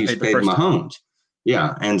the Chiefs paid Mahomes.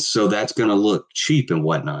 Yeah. And so that's going to look cheap and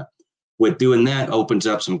whatnot. With doing that opens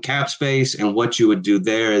up some cap space. And what you would do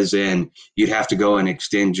there is then you'd have to go and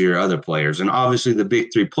extend your other players. And obviously the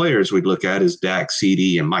big three players we'd look at is Dak,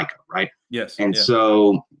 CD, and Micah, right? Yes. And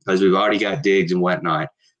so, because we've already got Diggs and whatnot.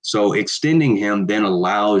 So extending him then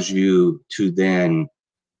allows you to then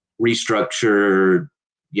restructure,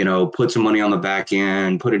 put some money on the back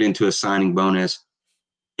end, put it into a signing bonus,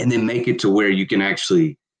 and then make it to where you can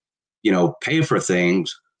actually, pay for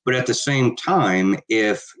things. But at the same time,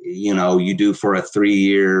 if, you do for a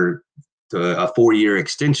 3-year to a 4-year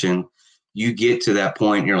extension, you get to that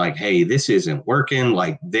point and you're like, hey, this isn't working.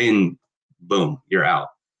 Like, then boom, you're out.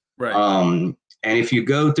 Right. And if you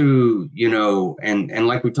go through, and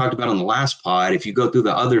like we talked about on the last pod, if you go through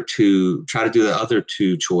try to do the other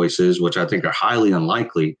two choices, which I think are highly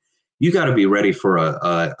unlikely, you got to be ready for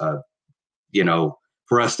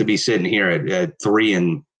for us to be sitting here at 3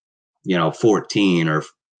 and, 14, or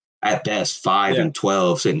at best 5 and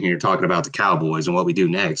 12, sitting here talking about the Cowboys and what we do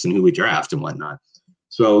next and who we draft and whatnot.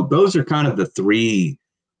 So those are kind of the 3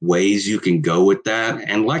 ways you can go with that.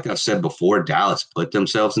 And like I've said before, Dallas put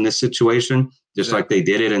themselves in this situation, just like they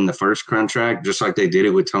did it in the first contract, just like they did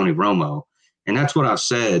it with Tony Romo. And that's what I've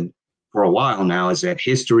said for a while now, is that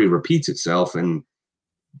history repeats itself. And,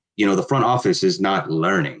 the front office is not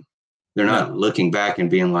learning. They're not looking back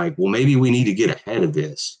and being like, well, maybe we need to get ahead of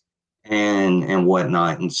this and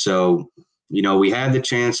whatnot. And so, we had the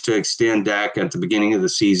chance to extend Dak at the beginning of the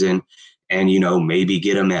season and, maybe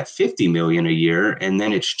get him at $50 million a year, and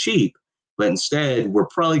then it's cheap. But instead, we're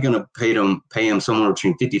probably going to pay him somewhere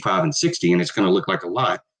between 55 and 60, and it's going to look like a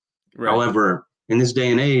lot. Right. However, in this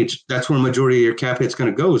day and age, that's where the majority of your cap hit's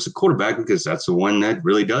going to go, is the quarterback, because that's the one that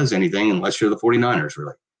really does anything, unless you're the 49ers,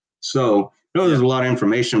 really. So, there's a lot of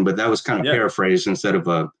information, but that was kind of paraphrased instead of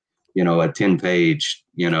a 10-page,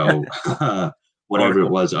 whatever it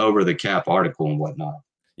was, over the cap article and whatnot.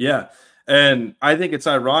 Yeah. And I think it's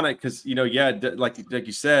ironic because, like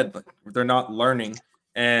you said, they're not learning.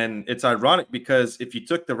 And it's ironic because if you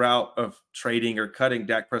took the route of trading or cutting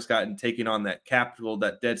Dak Prescott and taking on that capital,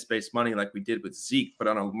 that dead space money like we did with Zeke, but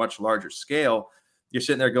on a much larger scale, you're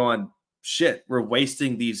sitting there going, shit, we're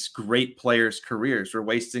wasting these great players' careers. We're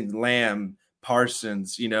wasting Lamb,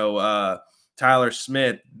 Parsons, Tyler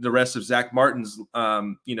Smith, the rest of Zach Martin's,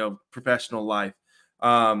 professional life.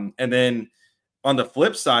 And then on the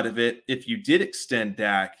flip side of it, if you did extend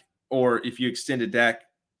Dak, if you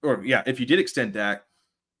did extend Dak,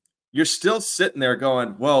 you're still sitting there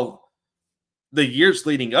going, well, the years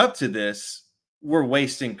leading up to this, we're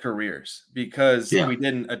wasting careers because we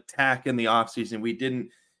didn't attack in the offseason. We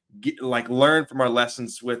didn't learn from our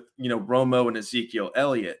lessons with, Romo and Ezekiel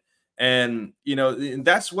Elliott. And, and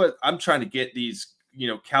that's what I'm trying to get these,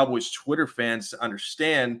 Cowboys Twitter fans to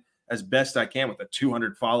understand as best I can with the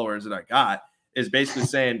 200 followers that I got, is basically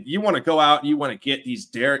saying you want to go out and you want to get these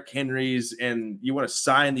Derrick Henrys and you want to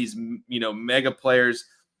sign these, mega players.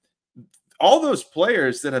 All those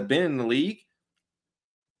players that have been in the league,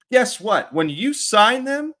 guess what? When you sign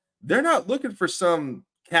them, they're not looking for some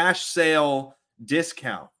cash sale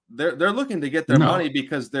discount. They're looking to get their money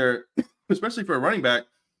because they're, especially for a running back,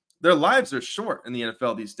 their lives are short in the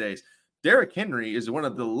NFL these days. Derrick Henry is one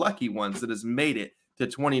of the lucky ones that has made it to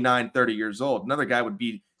 29, 30 years old. Another guy would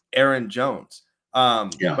be Aaron Jones.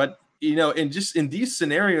 But, and just in these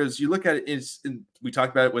scenarios, you look at it, we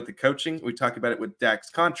talked about it with the coaching. We talked about it with Dak's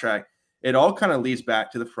contract. It all kind of leads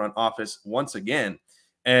back to the front office once again.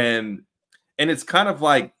 And it's kind of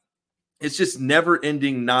like, it's just never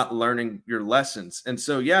ending not learning your lessons. And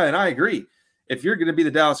so, and I agree. If you're going to be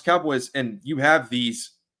the Dallas Cowboys and you have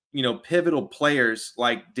these, pivotal players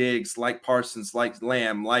like Diggs, like Parsons, like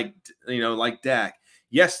Lamb, like Dak,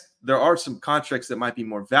 yes, there are some contracts that might be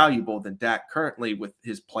more valuable than Dak currently with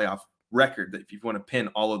his playoff record, that if you want to pin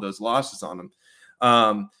all of those losses on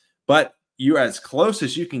him. But you're as close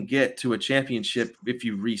as you can get to a championship if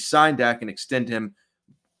you re-sign Dak and extend him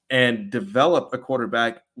and develop a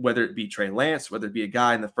quarterback, whether it be Trey Lance, whether it be a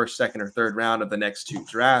guy in the first, second, or third round of the next two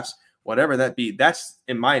drafts, whatever that be. That's,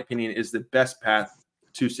 in my opinion, is the best path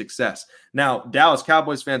to success. Now, Dallas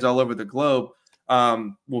Cowboys fans all over the globe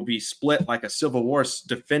will be split like a civil war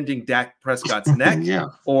defending Dak Prescott's neck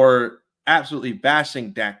or absolutely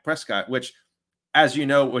bashing Dak Prescott, which, as you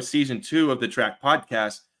know, with season 2 of the TRAK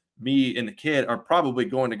podcast, me and the kid are probably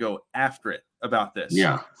going to go after it about this.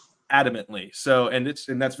 Adamantly. So, and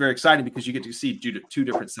that's very exciting because you get to see two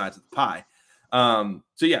different sides of the pie.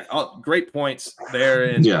 Great points there.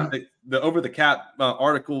 And the over the cap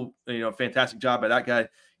article, fantastic job by that guy,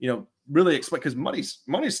 really explain, because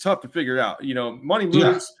money's tough to figure out, money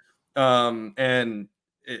moves. And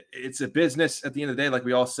it's a business at the end of the day, like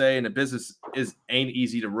we all say, and a business ain't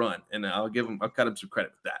easy to run. And I'll cut him some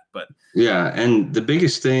credit with that. But and the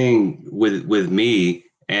biggest thing with me,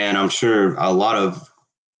 and I'm sure a lot of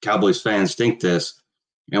Cowboys fans think this,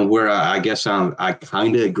 and where I guess I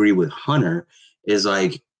kind of agree with Hunter, is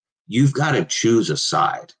like, you've got to choose a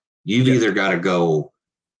side. You've either got to go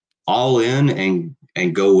all in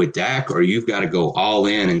and go with Dak, or you've got to go all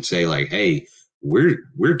in and say, like, hey,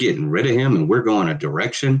 we're getting rid of him and we're going a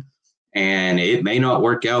direction, and it may not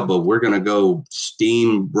work out, but we're going to go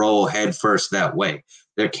steamroll head first that way.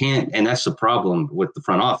 And that's the problem with the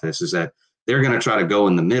front office, is that they're going to try to go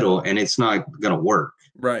in the middle and it's not going to work.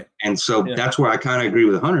 Right. And so that's where I kind of agree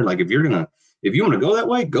with Hunter. Like, if you want to go that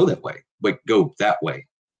way, go that way. Like, go that way.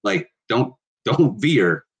 Like, don't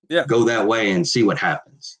veer. Go that way and see what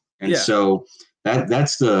happens. And so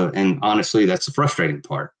and honestly, that's the frustrating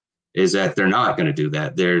part, is that they're not going to do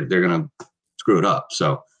that. They're going to screw it up.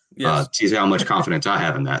 So see how much confidence I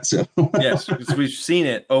have in that. So yes, because we've seen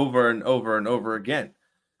it over and over and over again.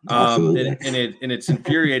 And it's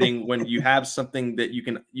infuriating when you have something that you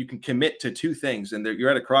can commit to two things, and you're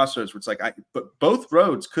at a crossroads where it's like, but both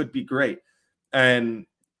roads could be great, and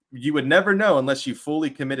you would never know unless you fully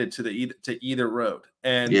committed to either road.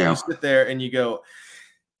 And you sit there and you go,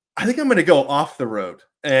 I think I'm going to go off the road.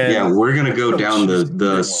 And we're going to go down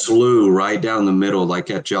the slough right down the middle,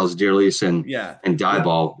 like at Giles Dearlease and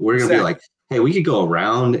Dieball. We're going to be like, hey, we could go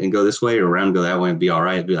around and go this way, or around and go that way and be all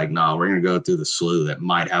right. It'd be like, no, we're going to go through the slough that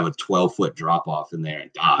might have a 12-foot drop off in there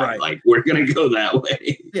and die. Right. Like, we're going to go that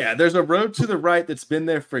way. Yeah, there's a road to the right that's been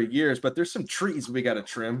there for years, but there's some trees we got to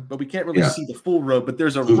trim, but we can't really see the full road, but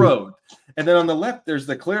there's a road. And then on the left, there's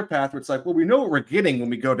the clear path where it's like, well, we know what we're getting when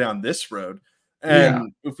we go down this road.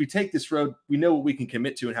 And if we take this road, we know what we can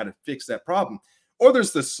commit to and how to fix that problem. Or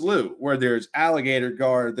there's the slough where there's alligator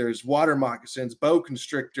guard, there's water moccasins, boa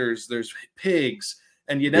constrictors, there's pigs,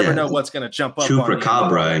 and you never know what's going to jump up on you.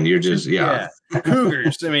 Chupacabra, and you're just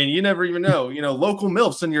cougars. I mean, you never even know. Local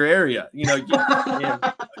MILFs in your area. You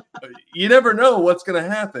never know what's going to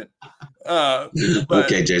happen.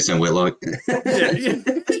 Okay, Jason Whitlock.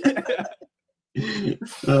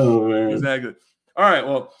 Oh man, exactly. All right,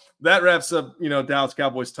 well, that wraps up Dallas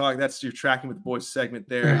Cowboys talk. That's your Tracking with the Boys segment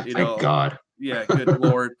there. Thank God. Yeah, good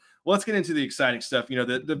Lord. Well, let's get into the exciting stuff.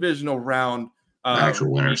 The divisional round. The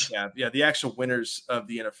actual winners. Recap. Yeah, the actual winners of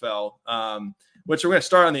the NFL. Which we're going to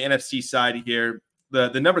start on the NFC side here.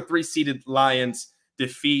 The number 3 seeded Lions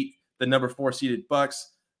defeat the number 4 seeded Bucs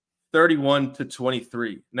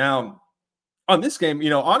 31-23. Now, on this game,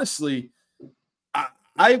 honestly,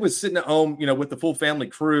 I was sitting at home, with the full family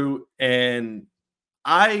crew, and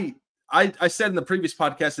I said in the previous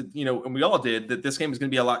podcast that, and we all did, that this game is going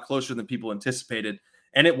to be a lot closer than people anticipated.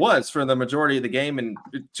 And it was for the majority of the game and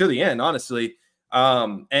to the end, honestly.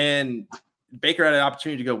 And Baker had an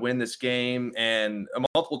opportunity to go win this game and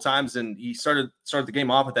multiple times. And he started the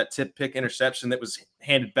game off with that tip pick interception that was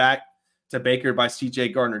handed back to Baker by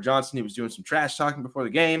CJ Gardner-Johnson. He was doing some trash talking before the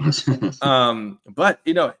game. But,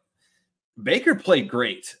 Baker played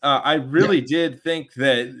great. I really did think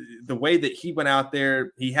that the way that he went out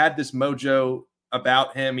there, he had this mojo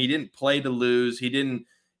about him. He didn't play to lose.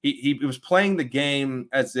 He was playing the game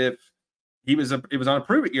as if it was on a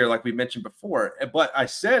prove it year, like we mentioned before. But I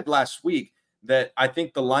said last week that I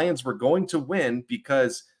think the Lions were going to win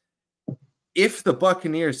because if the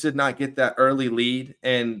Buccaneers did not get that early lead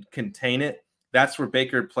and contain it, that's where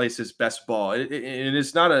Baker plays his best ball. It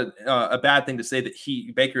is not a bad thing to say that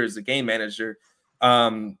Baker is the game manager.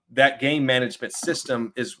 That game management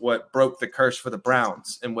system is what broke the curse for the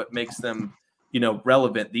Browns and what makes them,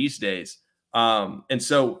 relevant these days. And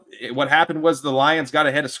so what happened was the Lions got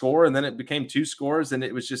ahead of score, and then it became 2 scores, and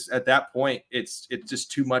it was just at that point it's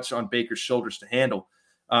just too much on Baker's shoulders to handle,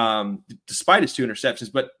 despite his 2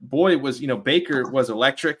 interceptions. But boy, Baker was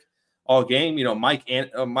electric all game. Mike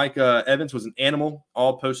Evans was an animal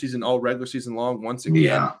all postseason, all regular season long. Once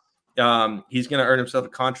again, he's going to earn himself a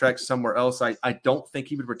contract somewhere else. I don't think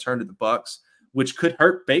he would return to the Bucs, which could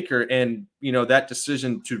hurt Baker and that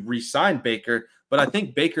decision to re-sign Baker. But I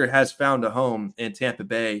think Baker has found a home in Tampa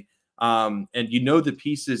Bay, and the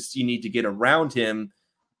pieces you need to get around him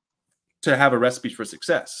to have a recipe for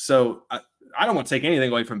success. So I don't want to take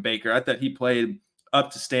anything away from Baker. I thought he played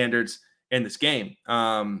up to standards in this game.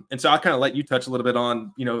 And so I'll kind of let you touch a little bit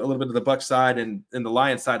on, a little bit of the Bucs side and the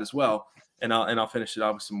Lions side as well. And I'll finish it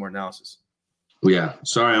off with some more analysis. Yeah.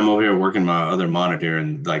 Sorry, I'm over here working my other monitor,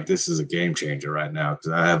 and this is a game changer right now.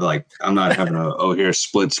 Cause I have I'm not having a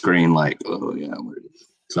split screen.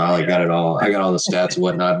 So I got it all. I got all the stats and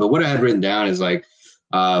whatnot, but what I had written down is the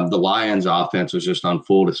Lions offense was just on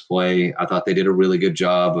full display. I thought they did a really good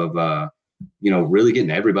job of, really getting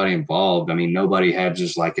everybody involved. I mean, nobody had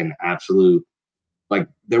just an absolute,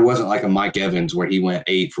 there wasn't a Mike Evans where he went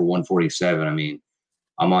 8 for 147. I mean,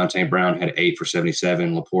 Amon St. Brown had 8 for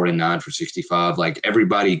 77, Laporte 9 for 65.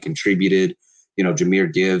 Everybody contributed.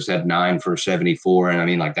 Jahmyr Gibbs had 9 for 74. And I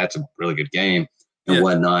mean, that's a really good game and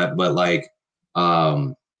whatnot. But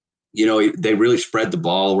they really spread the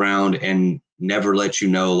ball around and never let you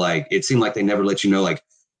know, it seemed like they never let you know,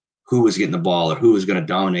 who was getting the ball or who was going to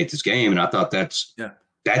dominate this game. And I thought that's the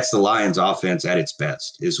Lions offense at its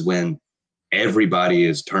best, is when everybody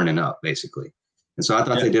is turning up basically. And so I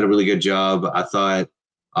thought they did a really good job. I thought,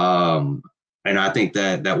 and I think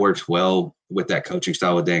that works well with that coaching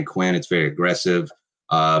style with Dan Quinn. It's very aggressive,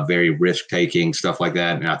 very risk-taking, stuff like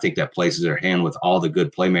that. And I think that places their hand with all the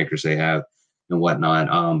good playmakers they have and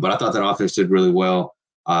whatnot. But I thought that offense did really well.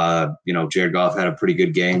 Jared Goff had a pretty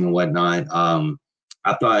good game and whatnot.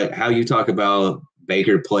 I thought how you talk about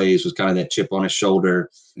Baker plays was kind of that chip on his shoulder,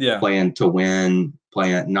 playing to win,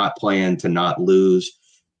 not playing to not lose.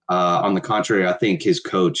 On the contrary, I think his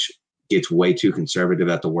coach gets way too conservative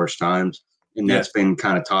at the worst times. And that's been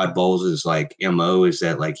kind of Todd Bowles' MO, is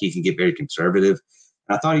that he can get very conservative.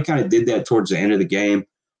 And I thought he kind of did that towards the end of the game,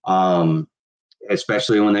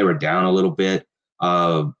 especially when they were down a little bit.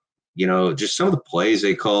 Just some of the plays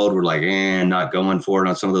they called were not going for it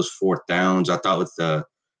on some of those 4th downs. I thought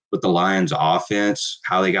with the Lions offense,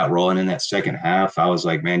 how they got rolling in that second half, I was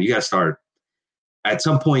like, man, you got to start at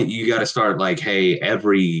some point. You got to start hey,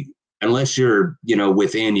 unless you're,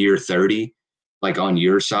 within year 30, on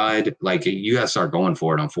your side, you got to start going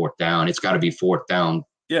for it on 4th down. It's got to be 4th down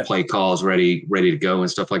play calls ready to go and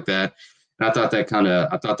stuff like that. And I thought that kind of,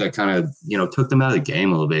 took them out of the game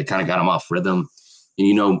a little bit, kind of got them off rhythm.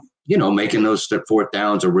 And, making those 4th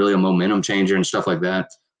downs are really a momentum changer and stuff like that.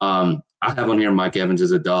 I have on here Mike Evans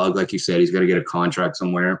as a dog. Like you said, he's got to get a contract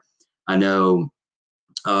somewhere. I know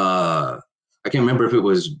I can't remember if it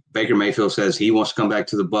was Baker Mayfield says he wants to come back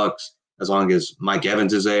to the Bucs as long as Mike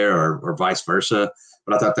Evans is there, or vice versa.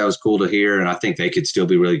 But I thought that was cool to hear, and I think they could still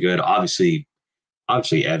be really good. Obviously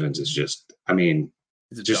Evans is just, I mean,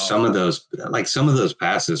 just dog. some of those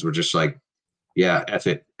passes were just like, yeah, F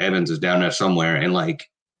it, Evans is down there somewhere, and like,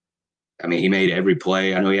 I mean, he made every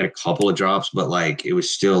play. I know he had a couple of drops, but like, it was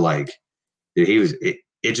still like, he was.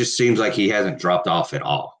 It just seems like he hasn't dropped off at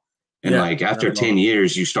all. And Yeah, like after 10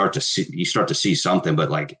 years, you start to see something,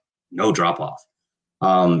 but like no drop off.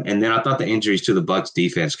 And then I thought the injuries to the Bucs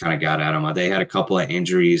defense kind of got at them. They had a couple of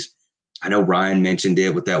injuries. I know Ryan mentioned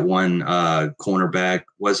it with that one cornerback.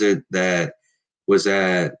 Was that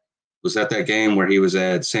game where he was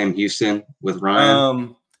at Sam Houston with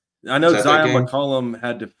Ryan? I know Zion McCollum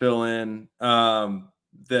had to fill in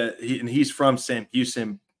and he's from Sam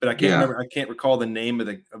Houston, but I can't remember. I can't recall the name of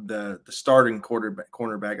the starting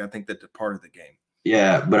cornerback. I think that departed the game.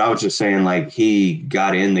 Yeah, but I was just saying, like, he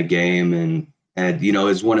got in the game and you know,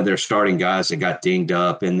 is one of their starting guys that got dinged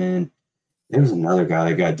up, and then there was another guy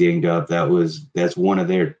that got dinged up that's one of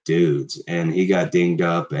their dudes, and he got dinged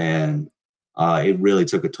up, and it really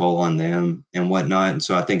took a toll on them and whatnot. And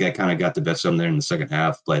so I think I kind of got the best of them there in the second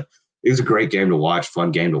half. But it was a great game to watch,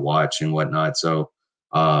 fun game to watch and whatnot. So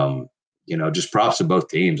you know, just props to both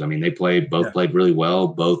teams. I mean, they played really well.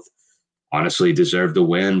 Both honestly deserved the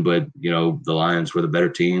win, but you know, the Lions were the better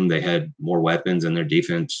team. They had more weapons, and their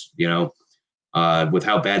defense, you know, with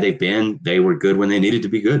how bad they've been, they were good when they needed to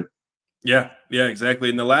be good. Yeah, exactly.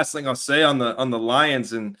 And the last thing I'll say on the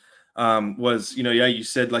Lions and was, you know, you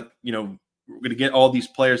said, like, you know, we're going to get all these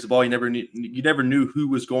players the ball. You never knew who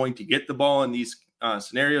was going to get the ball in these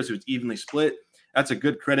scenarios. It was evenly split. That's a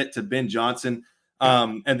good credit to Ben Johnson.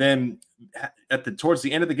 And then towards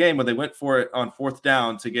the end of the game, when they went for it on fourth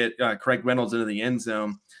down to get Craig Reynolds into the end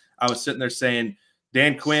zone, I was sitting there saying,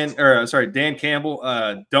 Dan Campbell,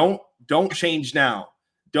 don't change now.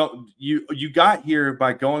 You got here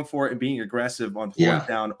by going for it and being aggressive on fourth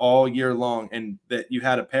down all year long, and that you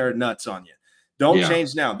had a pair of nuts on you. Don't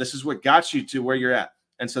change now. This is what got you to where you're at.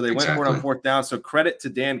 And so they went for it on fourth down. So credit to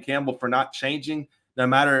Dan Campbell for not changing, no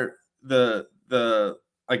matter the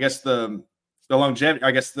longevity.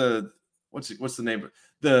 I guess what's the name?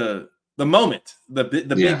 The moment, the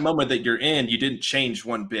big moment that you're in, you didn't change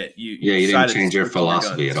one bit. You didn't change your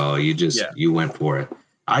philosophy at all. You just you went for it.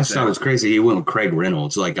 I just thought it was crazy. He went with Craig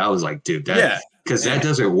Reynolds. Like, I was like, dude, because that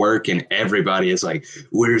doesn't work. And everybody is like,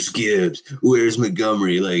 where's Gibbs? Where's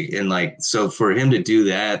Montgomery? Like, and like, so for him to do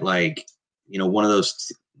that, like, you know, one of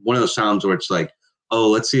those times where it's like, oh,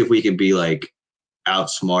 let's see if we can be like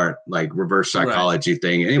outsmart, like reverse psychology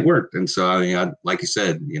thing. And it worked. And so, I mean, like you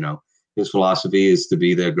said, you know, his philosophy is to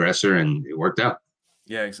be the aggressor, and it worked out.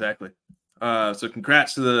 Yeah, exactly. So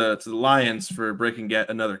congrats to the Lions for breaking yet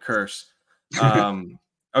another curse.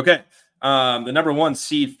 Okay. The number 1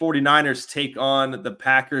 seed 49ers take on the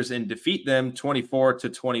Packers and defeat them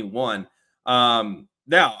 24-21.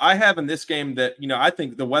 Now I have in this game that, you know, I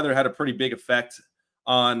think the weather had a pretty big effect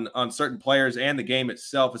on certain players and the game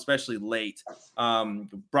itself, especially late.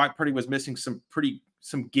 Brock Purdy was missing some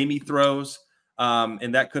gimme throws.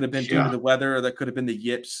 And that could have been due to the weather, or that could have been the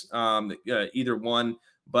yips, either one.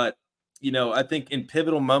 But, you know, I think in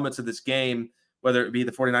pivotal moments of this game, whether it be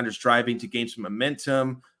the 49ers driving to gain some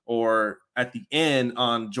momentum, or at the end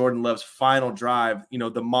on Jordan Love's final drive, you know,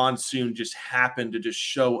 the monsoon just happened to just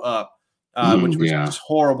show up, which was just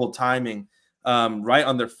horrible timing, right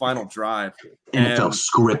on their final drive. NFL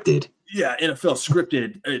scripted. Yeah, NFL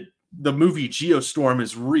scripted. The movie Geostorm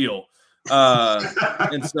is real.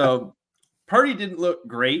 And so Purdy didn't look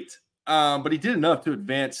great, but he did enough to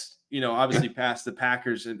advance, you know, obviously past the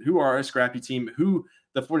Packers, and who are a scrappy team, who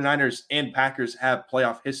the 49ers and Packers have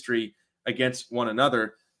playoff history against one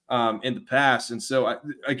another in the past. And so,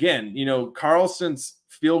 again, you know, Carlson's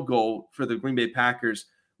field goal for the Green Bay Packers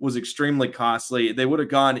was extremely costly. They would have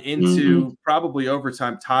gone into probably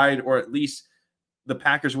overtime tied, or at least the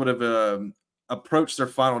Packers would have approached their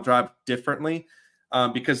final drive differently,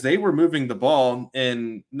 because they were moving the ball,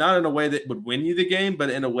 and not in a way that would win you the game, but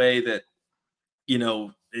in a way that, you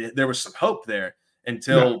know, there was some hope there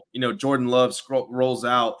until, you know, Jordan Love rolls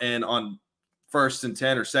out and on 1st and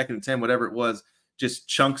 10 or 2nd and 10, whatever it was, just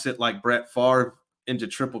chunks it like Brett Favre into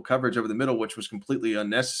triple coverage over the middle, which was completely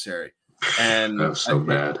unnecessary. And that was so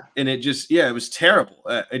bad. And it just, it was terrible.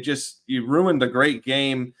 You ruined a great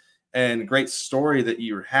game and great story that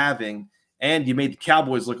you were having, and you made the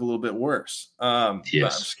Cowboys look a little bit worse. I'm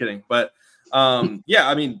just kidding. But I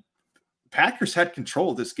mean, Packers had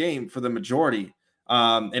control of this game for the majority.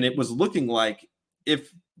 And it was looking like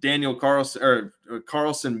if Daniel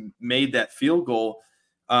Carlson made that field goal,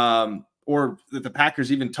 or that the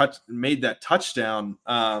Packers even made that touchdown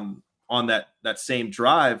on that same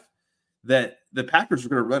drive, that the Packers were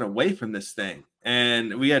going to run away from this thing.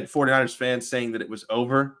 And we had 49ers fans saying that it was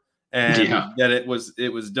over and that it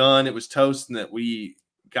was done, it was toast, and that we're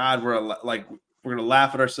going to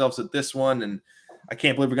laugh at ourselves at this one. And I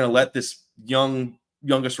can't believe we're going to let this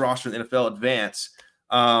youngest roster in the NFL advance.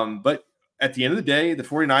 But at the end of the day, the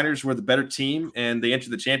 49ers were the better team, and they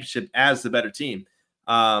entered the championship as the better team.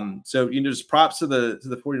 So, just props to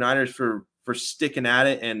the 49ers for sticking at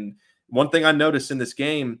it. And one thing I noticed in this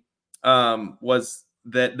game was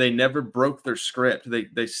that they never broke their script.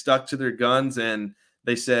 They stuck to their guns, and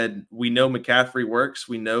they said, we know McCaffrey works.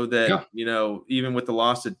 We know that, even with the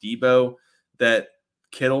loss of Debo, that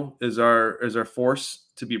Kittle is our force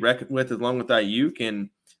to be reckoned with, along with Ayuk, and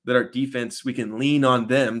that our defense, we can lean on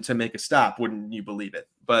them to make a stop. Wouldn't you believe it?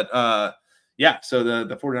 But so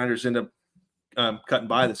the 49ers end up cutting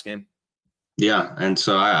by this game. Yeah, and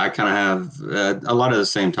so I kind of have a lot of the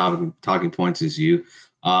same talking points as you.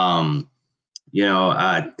 Kind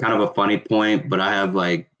of a funny point, but I have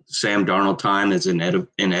like Sam Darnold time is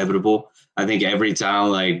inevitable. I think every time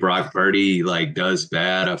like Brock Purdy like does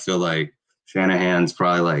bad, I feel like Shanahan's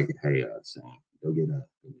probably like, hey, Sam, go get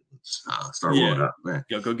start rolling up, man.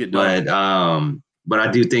 Go get done. But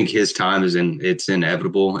I do think his time it's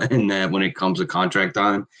inevitable, and that when it comes to contract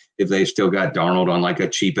time, if they still got Darnold on like a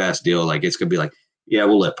cheap ass deal, like it's gonna be like, yeah,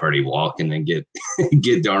 we'll let Purdy walk and then get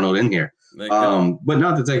Darnold in here. But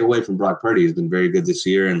not to take away from Brock Purdy, he's been very good this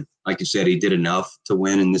year, and like you said, he did enough to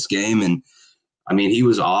win in this game. And I mean, he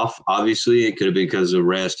was off. Obviously, it could have been because of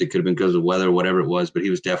rest, it could have been because of weather, whatever it was, but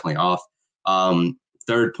he was definitely off.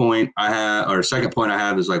 Second point I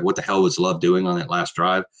have is like, what the hell was Love doing on that last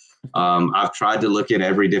drive? I've tried to look at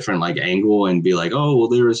every different like angle and be like, oh, well,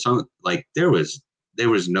 there was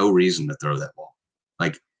no reason to throw that ball.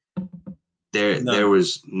 Like there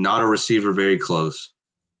was not a receiver very close.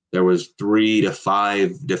 There was 3 to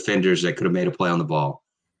 5 defenders that could have made a play on the ball.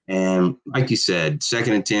 And like you said,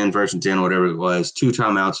 2nd and 10, 1st and 10, whatever it was, 2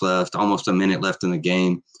 timeouts left, almost a minute left in the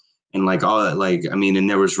game. And like all that, and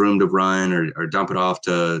there was room to run or dump it off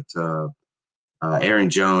to Aaron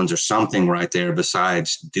Jones or something right there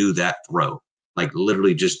besides do that throw. Like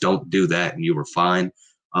literally just don't do that and you were fine,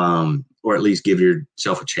 or at least give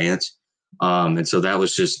yourself a chance. And so that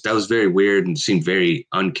was very weird and seemed very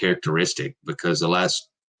uncharacteristic because the last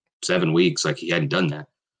 7 weeks, like he hadn't done that.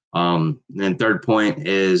 Then third point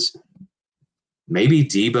is maybe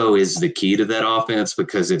Debo is the key to that offense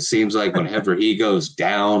because it seems like whenever he goes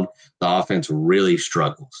down, the offense really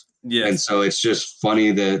struggles. Yes. And so it's just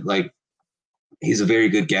funny that like he's a very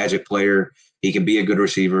good gadget player. He can be a good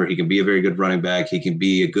receiver. He can be a very good running back. He can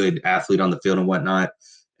be a good athlete on the field and whatnot.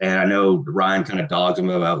 And I know Ryan kind of dogs him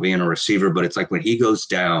about being a receiver, but it's like when he goes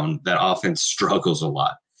down, that offense struggles a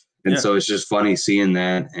lot. And so it's just funny seeing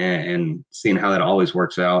that and seeing how that always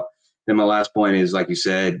works out. Then my last point is, like you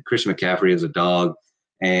said, Christian McCaffrey is a dog.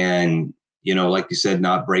 And, like you said,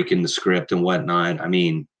 not breaking the script and whatnot. I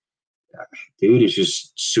mean, dude is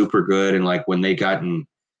just super good. And like when they got in,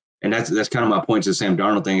 and that's kind of my point to the Sam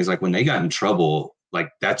Darnold thing is like when they got in trouble,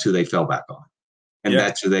 like that's who they fell back on. And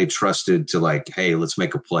that's who they trusted to like, hey, let's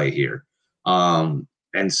make a play here.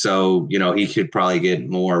 And so, he could probably get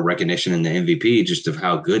more recognition in the MVP just of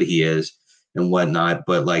how good he is and whatnot.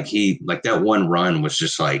 But like that one run was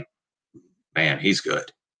just like, man, he's good.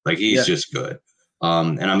 Like he's just good.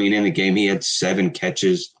 And I mean, in the game, he had 7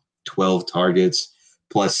 catches, 12 targets,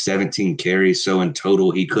 plus 17 carries. So in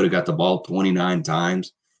total, he could have got the ball 29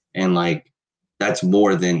 times. And like, that's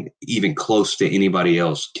more than even close to anybody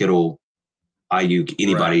else. Kittle, Ayuk,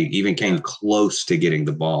 anybody even came close to getting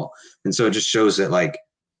the ball. And so it just shows that like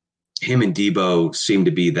him and Debo seem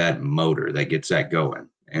to be that motor that gets that going.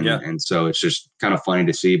 And so it's just kind of funny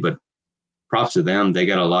to see, but props to them. They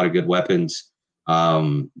got a lot of good weapons,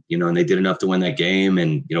 and they did enough to win that game.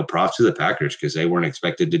 And, props to the Packers because they weren't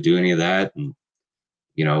expected to do any of that. And,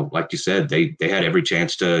 like you said, they had every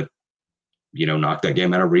chance to, knock that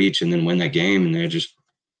game out of reach and then win that game. And they're just,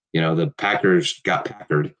 the Packers got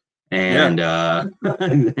Packered. And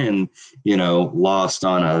and lost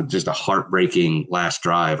on just a heartbreaking last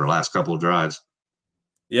drive or last couple of drives.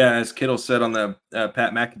 Yeah, as Kittle said on the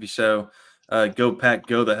Pat McAfee show, "Go Pack,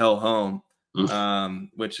 go the hell home,"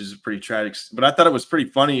 which is pretty tragic. But I thought it was pretty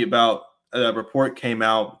funny about a report came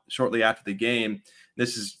out shortly after the game.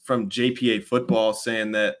 This is from JPA Football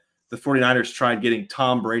saying that the 49ers tried getting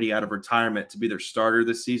Tom Brady out of retirement to be their starter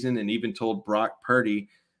this season, and even told Brock Purdy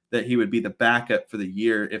that he would be the backup for the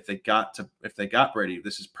year if they got Brady.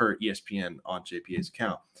 This is per ESPN on JPA's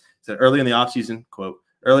account. So early in the offseason, quote,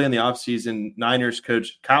 early in the offseason, Niners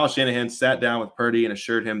coach Kyle Shanahan sat down with Purdy and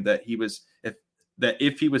assured him that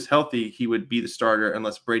if he was healthy, he would be the starter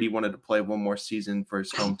unless Brady wanted to play one more season for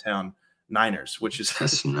his hometown Niners, which is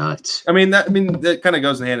that's nuts. that kind of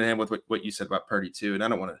goes hand in hand with what you said about Purdy too. And I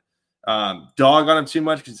don't want to dog on him too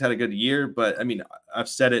much because he's had a good year, but I mean, I've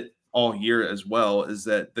said it all year as well, is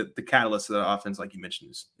that the catalyst of the offense, like you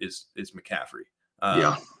mentioned, is McCaffrey.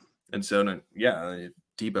 And so, if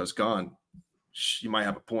Debo's gone, you might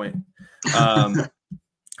have a point.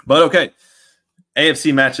 But okay,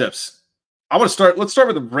 AFC matchups. Let's start with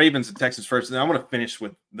the Ravens and Texans first, and then I want to finish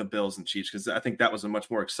with the Bills and Chiefs because I think that was a much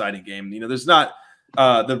more exciting game. There's not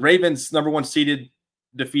the Ravens number 1 seeded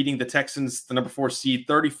defeating the Texans, the number 4 seed,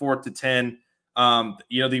 34-10.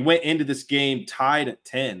 They went into this game tied at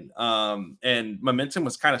 10, and momentum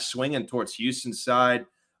was kind of swinging towards Houston's side.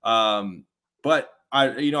 But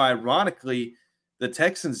ironically, the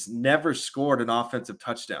Texans never scored an offensive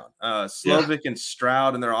touchdown. Slovic and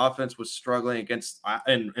Stroud and their offense was struggling against,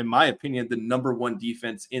 in my opinion, the number 1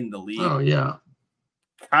 defense in the league. Oh yeah,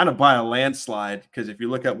 kind of by a landslide, because if you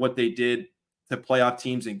look at what they did to playoff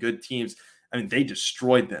teams and good teams, I mean, they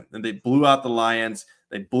destroyed them, and they blew out the Lions.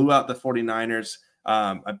 They blew out the 49ers.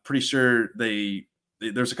 I'm pretty sure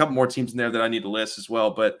there's a couple more teams in there that I need to list as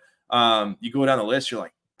well. But you go down the list, you're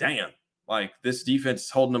like, damn, like this defense is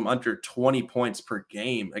holding them under 20 points per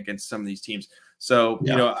game against some of these teams. So,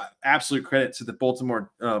 absolute credit to the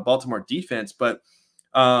Baltimore defense. But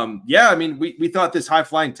we thought this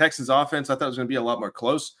high-flying Texans offense, I thought it was going to be a lot more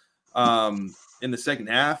close in the second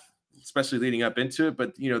half, especially leading up into it.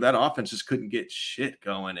 But, that offense just couldn't get shit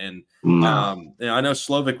going. And I know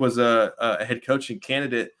Slovic was a head coaching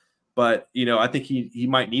candidate, but, I think he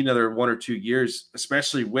might need another 1 or 2 years,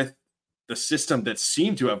 especially with the system that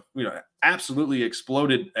seemed to have, absolutely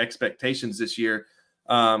exploded expectations this year,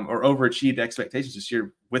 or overachieved expectations this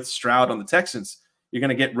year with Stroud on the Texans. You're going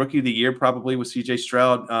to get rookie of the year probably with CJ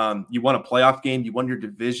Stroud. You won a playoff game. You won your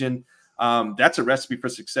division. That's a recipe for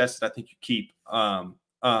success that I think you keep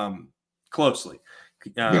closely.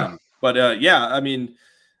 What do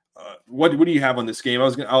you have on this game?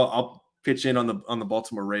 I'll pitch in on the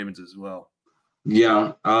Baltimore Ravens as well.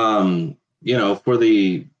 Yeah.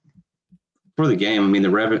 For the game, I mean,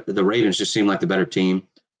 the Ravens just seemed like the better team.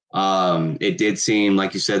 It did seem,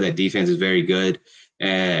 like you said, that defense is very good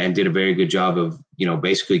and did a very good job of,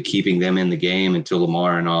 basically keeping them in the game until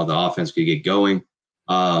Lamar and all the offense could get going.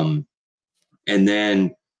 And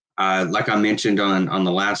then, like I mentioned on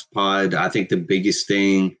the last pod, I think the biggest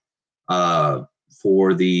thing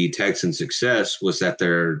for the Texans' success was that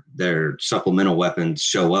their supplemental weapons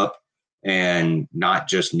show up and not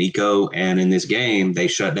just Nico. And in this game, they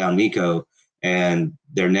shut down Nico. And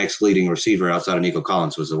their next leading receiver outside of Nico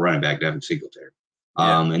Collins was the running back, Devin Singletary.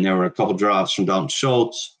 And there were a couple drops from Dalton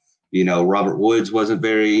Schultz. Robert Woods wasn't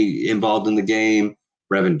very involved in the game.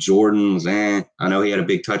 Brevin Jordan was I know he had a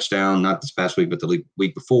big touchdown, not this past week, but the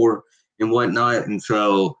week before and whatnot. And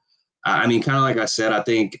so, I mean, kind of like I said, I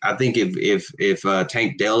think if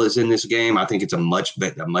Tank Dell is in this game, I think it's a much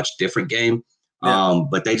different game.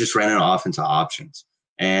 But they just ran out of offensive options.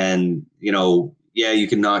 And, you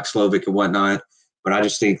can knock Slovic and whatnot, but I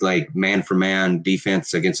just think like man for man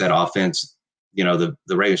defense against that offense, the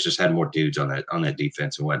Ravens just had more dudes on that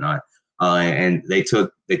defense and whatnot. And they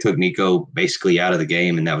took Nico basically out of the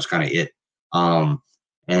game, and that was kind of it.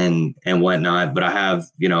 And whatnot. But I have,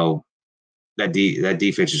 that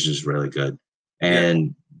defense is just really good.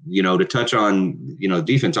 And, to touch on,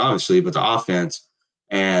 defense obviously, but the offense,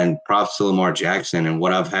 and props to Lamar Jackson. And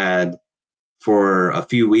what I've had for a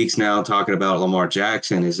few weeks now talking about Lamar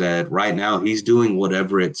Jackson is that right now he's doing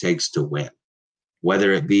whatever it takes to win,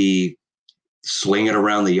 whether it be sling it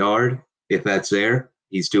around the yard, if that's there,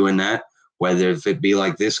 he's doing that. Whether if it be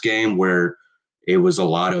like this game where it was a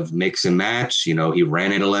lot of mix and match, he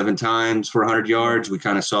ran it 11 times for 100 yards. We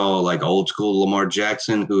kind of saw like old school Lamar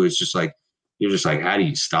Jackson, who is just like, you're just like, how do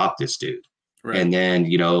you stop this dude? Right. And then,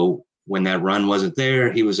 when that run wasn't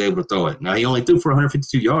there, he was able to throw it. Now he only threw for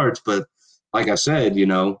 152 yards, but like I said, he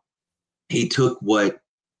took what,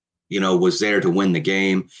 was there to win the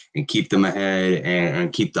game and keep them ahead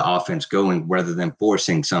and keep the offense going rather than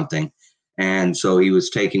forcing something. And so he was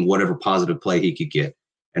taking whatever positive play he could get.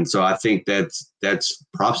 And so I think that's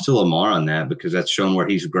props to Lamar on that, because that's shown where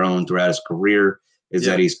he's grown throughout his career, is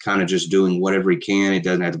that he's kind of just doing whatever he can. It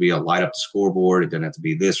doesn't have to be a light up the scoreboard. It doesn't have to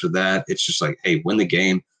be this or that. It's just like, hey, win the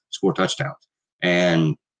game, score touchdowns.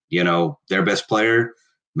 And, their best player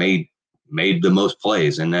made the most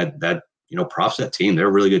plays, and that props that team. They're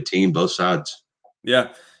a really good team, both sides.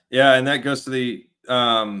 Yeah. And that goes to the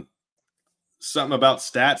something about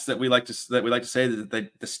stats that we like to say that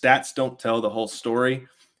the stats don't tell the whole story.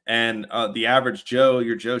 And the average Joe,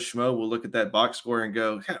 your Joe Schmo, will look at that box score and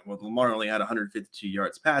go, well, Lamar only had 152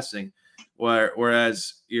 yards passing.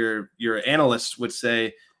 Whereas your analyst would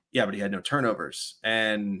say, yeah, but he had no turnovers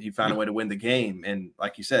and he found a way to win the game. And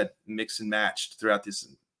like you said, mix and matched throughout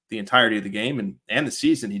the entirety of the game and the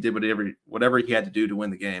season. He did whatever he had to do to win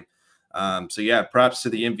the game. So yeah, props to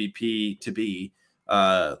the MVP to be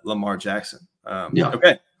Lamar Jackson.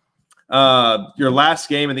 Okay. Your last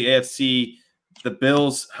game in the AFC, the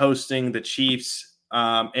Bills hosting the Chiefs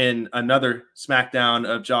in another smackdown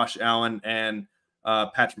of Josh Allen and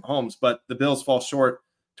Patrick Mahomes, but the Bills fall short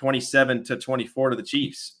 27-24 to the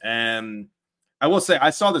Chiefs. And I will say, I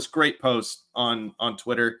saw this great post on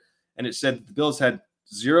Twitter, and it said the Bills had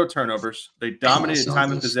 0 turnovers. They dominated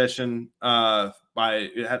time of possession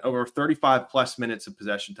it had over 35 plus minutes of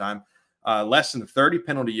possession time, less than 30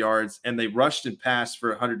 penalty yards, and they rushed and passed for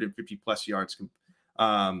 150 plus yards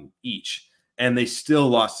each. And they still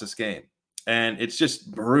lost this game. And it's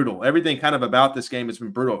just brutal. Everything kind of about this game has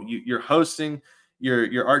been brutal. You're hosting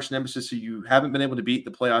your arch nemesis who you haven't been able to beat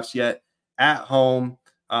the playoffs yet at home,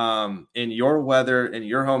 in your weather, in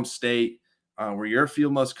your home state, where you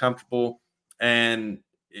feel most comfortable. And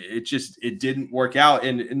it didn't work out.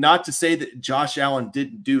 And not to say that Josh Allen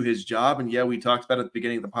didn't do his job. And yeah, we talked about it at the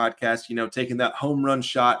beginning of the podcast, taking that home run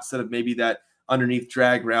shot instead of maybe that underneath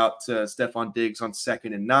drag route to Stephon Diggs on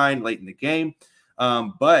 2nd and 9 late in the game.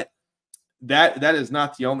 But that is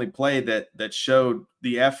not the only play that showed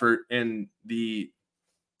the effort and the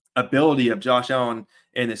ability of Josh Allen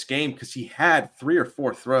in this game, because he had 3 or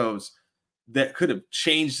 4 throws that could have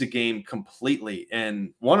changed the game completely.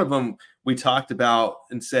 And one of them we talked about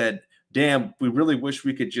and said, damn, we really wish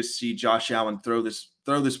we could just see Josh Allen throw this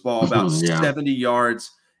ball about 70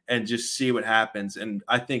 yards and just see what happens. And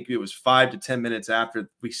I think it was 5 to 10 minutes after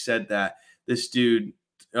we said that, this dude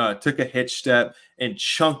took a hitch step and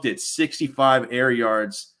chunked it 65 air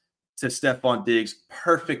yards to Stephon Diggs.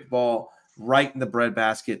 Perfect ball right in the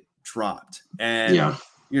breadbasket, dropped. And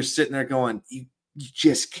you're sitting there going, you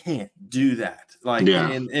just can't do that. Like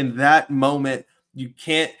in that moment, you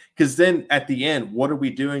can't, because then at the end, what are we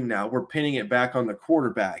doing now? We're pinning it back on the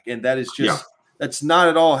quarterback. And that is just, that's not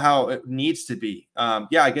at all how it needs to be.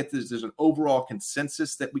 I get there's an overall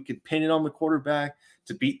consensus that we could pin it on the quarterback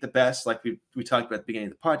to beat the best, like we talked about at the beginning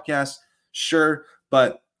of the podcast. Sure.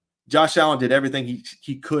 But Josh Allen did everything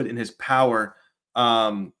he could in his power,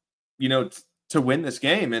 to win this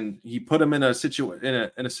game. And he put him in a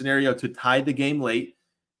scenario to tie the game late,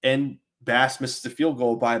 and Bass misses the field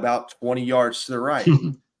goal by about 20 yards to the right.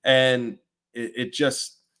 And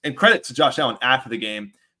and credit to Josh Allen after the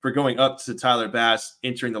game for going up to Tyler Bass,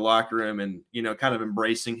 entering the locker room and, kind of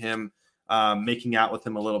embracing him, making out with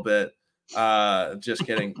him a little bit. Just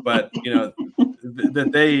kidding. But, that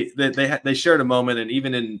they shared a moment. And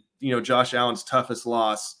even in, Josh Allen's toughest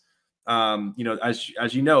loss, as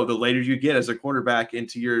the later you get as a quarterback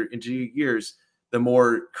into your years, the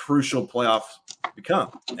more crucial playoffs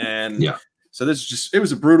become. And so it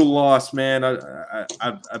was a brutal loss, man.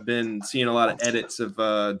 I've been seeing a lot of edits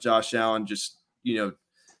of Josh Allen, just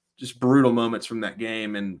brutal moments from that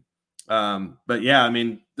game. And but yeah, I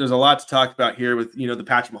mean, there's a lot to talk about here with the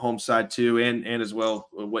Patrick Mahomes side too, and as well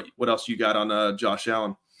what else you got on Josh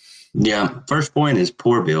Allen? Yeah, first point is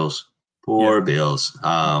poor Bills. Bills.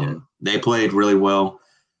 They played really well.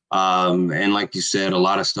 And like you said, a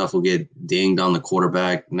lot of stuff will get dinged on the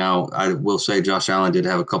quarterback. Now, I will say Josh Allen did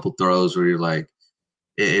have a couple throws where you're like,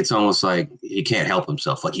 it's almost like he can't help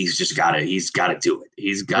himself. Like he's got to do it.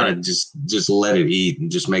 He's got to just let it eat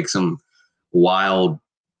and just make some wild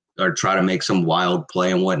or try to make some wild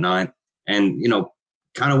play and whatnot. And,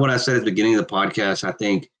 kind of what I said at the beginning of the podcast, I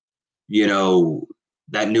think,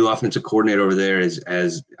 that new offensive coordinator over there it's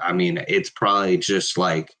probably just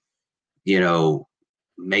like,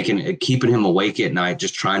 keeping him awake at night,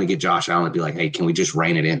 just trying to get Josh Allen to be like, hey, can we just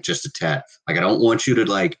rein it in just a tad? Like, I don't want you to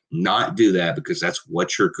like not do that because that's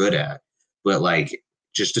what you're good at, but like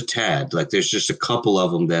just a tad. Like there's just a couple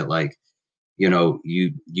of them that like,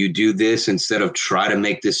 you do this instead of try to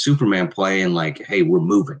make this Superman play and like, hey, we're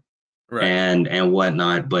moving and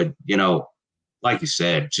whatnot. But, like you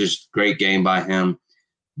said, just great game by him.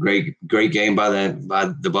 Great game by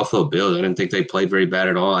the Buffalo Bills. I didn't think they played very bad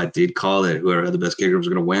at all. I did call that whoever had the best kicker was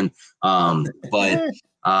going to win. I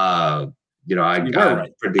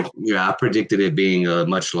predicted it being a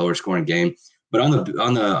much lower scoring game. But on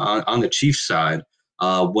the Chiefs side,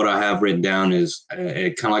 what I have written down is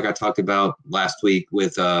kind of like I talked about last week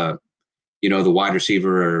with the wide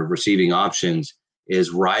receiver or receiving options,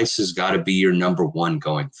 is Rice has got to be your number one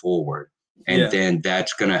going forward. And then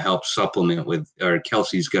that's going to help supplement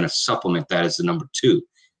Kelsey's going to supplement that as the number 2.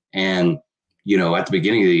 And, at the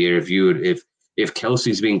beginning of the year, if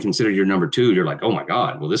Kelsey's being considered your number 2, you're like, oh my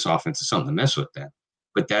God, well, this offense is something to mess with then.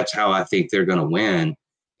 But that's how I think they're going to win,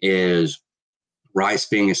 is Rice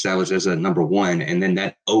being established as a number 1. And then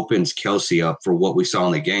that opens Kelsey up for what we saw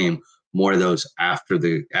in the game, more of those after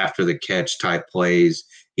the catch type plays.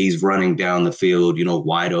 He's running down the field,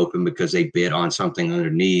 wide open because they bit on something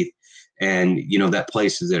underneath. And, that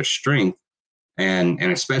plays their strength. And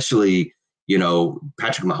especially,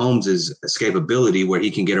 Patrick Mahomes' escapability, where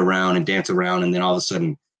he can get around and dance around. And then all of a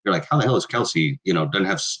sudden you're like, how the hell is Kelsey, doesn't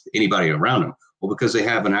have anybody around him? Well, because they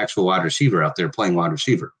have an actual wide receiver out there playing wide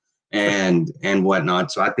receiver and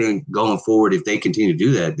whatnot. So I think going forward, if they continue to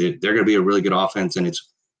do that, they're going to be a really good offense. And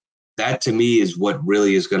that to me is what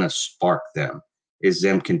really is going to spark them, is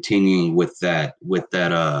them continuing with that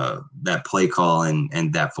play call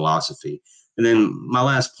and that philosophy. And then my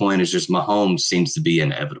last point is just Mahomes seems to be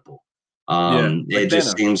inevitable. It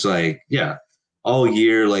just seems like, all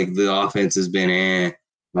year, like the offense has been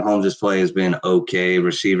Mahomes' play has been okay.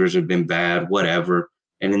 Receivers have been bad, whatever.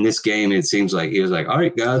 And in this game, it seems like he was like, all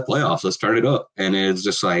right, guys, playoffs, let's turn it up. And it's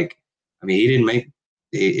just like, I mean, he didn't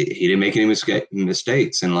make any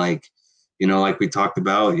mistakes. And like we talked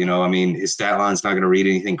about, I mean, his stat line's not going to read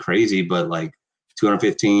anything crazy, but like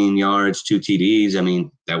 215 yards, 2 TDs, I mean,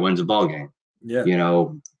 that wins a ball game. Yeah.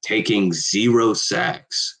 Taking 0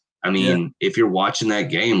 sacks. I mean, if you're watching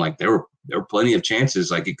that game, like there were plenty of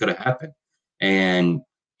chances like it could have happened. And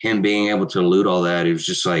him being able to elude all that, it was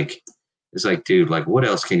just like, it's like, dude, like what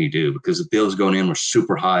else can you do? Because the Bills going in were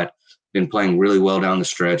super hot, been playing really well down the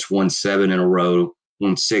stretch, won 7 in a row,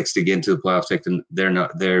 won 6 to get into the playoffs, take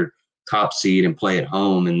their top seed and play at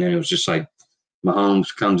home. And then it was just like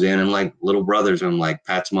Mahomes comes in and like little brothers and like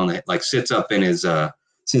pats him on the head, like sits up in his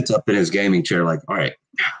gaming chair, like, all right,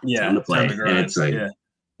 time to play. And it's like,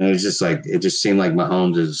 and it's just like, it just seemed like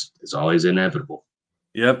Mahomes is always inevitable.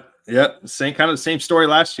 Yep. Same story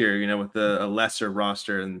last year, with a lesser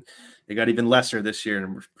roster, and it got even lesser this year,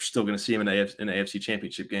 and we're still going to see him in an AFC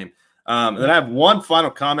Championship game. And then I have one final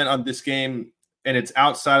comment on this game, and it's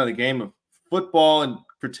outside of the game of football and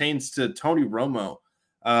pertains to Tony Romo.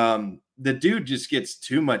 The dude just gets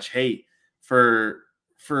too much hate for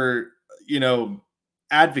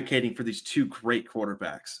advocating for these 2 great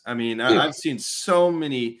quarterbacks. I mean, I've seen so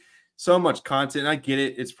much content. I get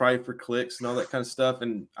it. It's probably for clicks and all that kind of stuff.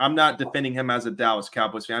 And I'm not defending him as a Dallas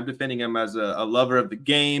Cowboys fan. I'm defending him as a lover of the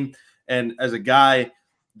game and as a guy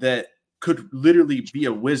that could literally be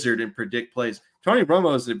a wizard and predict plays. Tony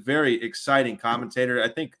Romo is a very exciting commentator. I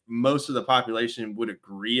think most of the population would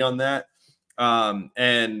agree on that.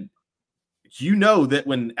 And that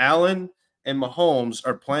when Allen and Mahomes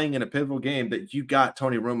are playing in a pivotal game, that you got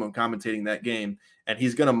Tony Romo commentating that game, and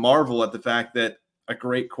he's going to marvel at the fact that a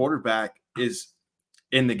great quarterback is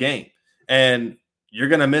in the game, and you're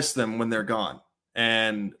going to miss them when they're gone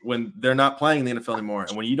and when they're not playing in the NFL anymore.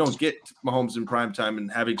 And when you don't get Mahomes in prime time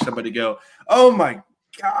and having somebody go, oh my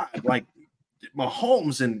God, like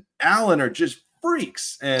Mahomes and Allen are just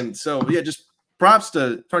freaks. And so, just props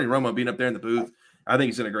to Tony Romo being up there in the booth. I think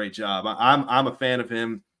he's done a great job. I'm a fan of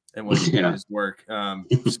him and what he did his work,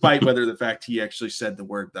 despite whether the fact he actually said the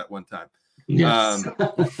word that one time. Yes.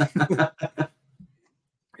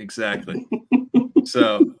 Exactly.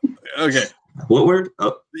 So, okay. What word?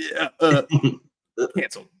 Oh. Yeah.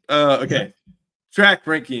 Canceled. Okay. TRAK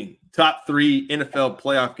ranking top 3 NFL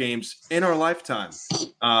playoff games in our lifetime.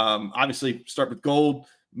 Obviously, start with gold,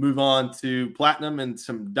 move on to platinum and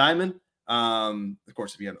some diamond. Of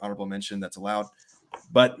course, if you have an honorable mention, that's allowed.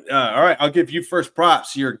 But all right, I'll give you first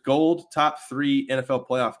props. Your gold top 3 NFL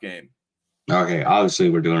playoff game. Okay, obviously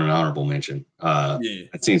we're doing an honorable mention.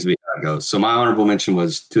 That seems to be how it goes. So my honorable mention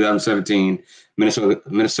was 2017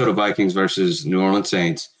 Minnesota Vikings versus New Orleans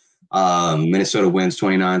Saints. Minnesota wins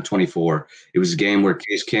 29-24. It was a game where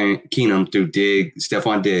Case Keenum threw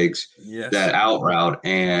Stephon Diggs, that out route,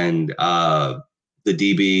 and the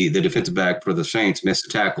DB, the defensive back for the Saints, missed a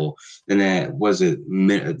tackle. And then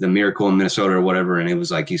the Miracle in Minnesota or whatever, and it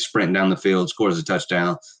was like he's sprinting down the field, scores a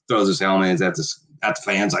touchdown, throws his helmet at the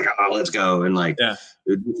fans, like, oh, let's go. And like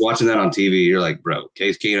watching that on TV, you're like, bro,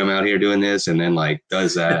 Case Keenum out here doing this, and then like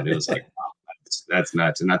does that. It was like, wow, that's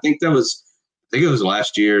nuts. And I think it was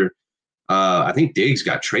last year. I think Diggs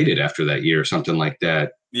got traded after that year or something like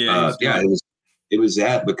that. It was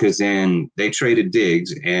that, because then they traded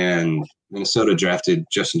Diggs and Minnesota drafted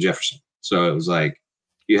Justin Jefferson. So it was like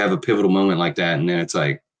you have a pivotal moment like that, and then it's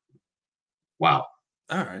like, wow.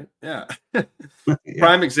 All right. Yeah.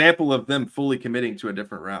 Prime example of them fully committing to a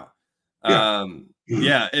different route.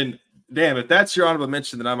 And Damn, if that's your honorable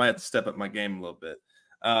mention, then I might have to step up my game a little bit.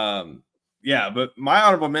 Yeah, but my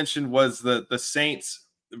honorable mention was the Saints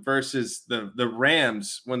versus the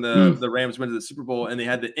Rams when the Rams went to the Super Bowl and they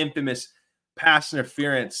had the infamous pass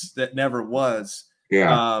interference that never was.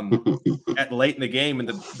 Yeah. At late in the game, and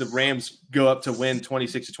the Rams go up to win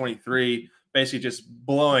 26-23, basically just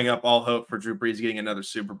blowing up all hope for Drew Brees getting another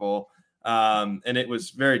Super Bowl. And it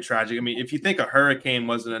was very tragic. I mean, if you think a hurricane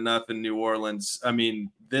wasn't enough in New Orleans, I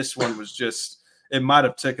mean, this one was just, it might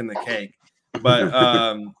have taken the cake.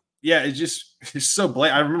 But yeah, it's so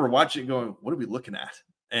blatant. I remember watching it going, what are we looking at?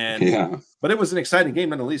 And but it was an exciting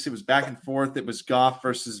game, nonetheless. It was back and forth. It was Goff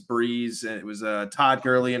versus Breeze, and it was Todd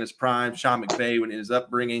Gurley in his prime, Sean McVay when in his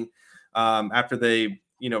upbringing. After they,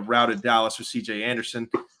 routed Dallas with C.J. Anderson,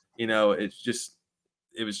 it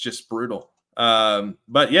was just brutal.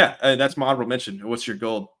 But yeah, that's my honorable mention. What's your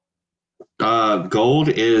gold? Gold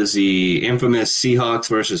is the infamous Seahawks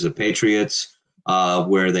versus the Patriots,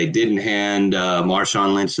 where they didn't hand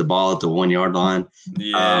Marshawn Lynch the ball at the 1 yard line.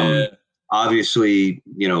 Yeah. Obviously,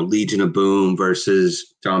 Legion of Boom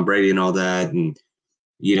versus Tom Brady and all that. And,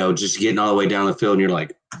 just getting all the way down the field and you're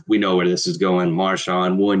like, we know where this is going.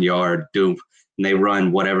 Marshawn, 1 yard, doom. And they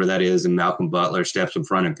run whatever that is. And Malcolm Butler steps in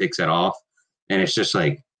front and picks it off. And it's just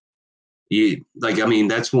like,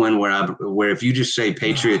 that's one where if you just say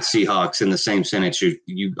Patriots, Seahawks in the same sentence,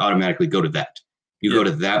 you automatically go to that. You go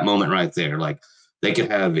to that moment right there. Like they could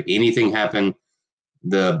have anything happen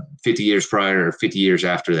the 50 years prior or 50 years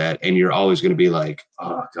after that, and you're always going to be like,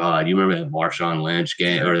 oh God, you remember that Marshawn Lynch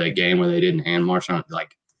game or that game where they didn't hand Marshawn?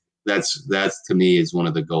 Like that's to me is one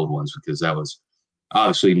of the gold ones because that was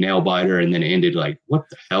obviously nail biter and then ended like, what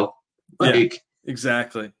the hell? Like, yeah,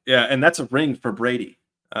 exactly. Yeah, and that's a ring for Brady.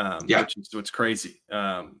 Which is what's crazy.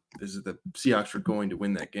 Is the Seahawks were going to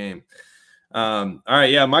win that game. All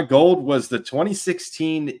right, yeah, my gold was the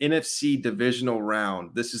 2016 NFC Divisional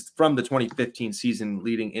round. This is from the 2015 season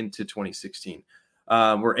leading into 2016,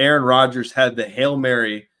 where Aaron Rodgers had the Hail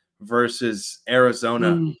Mary versus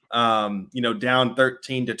Arizona, down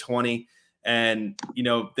 13-20. And,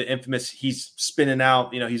 the infamous, he's spinning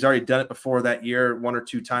out, he's already done it before that year, 1 or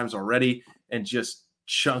 2 times already, and just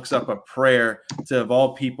chunks up a prayer to, of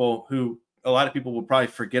all people, who a lot of people will probably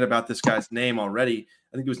forget about this guy's name already.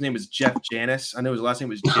 I think his name was Jeff Janis. I know his last name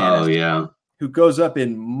was Janis. Oh, yeah. Who goes up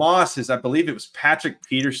in mosses. I believe it was Patrick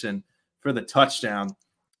Peterson for the touchdown.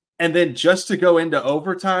 And then just to go into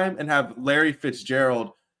overtime and have Larry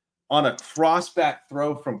Fitzgerald on a crossback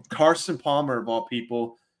throw from Carson Palmer, of all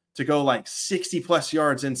people, to go like 60-plus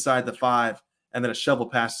yards inside the 5, and then a shovel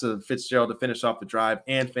pass to Fitzgerald to finish off the drive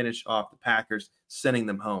and finish off the Packers, sending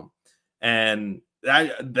them home. And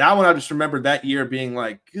that one I just remembered that year being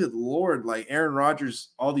like, good Lord, like Aaron Rodgers,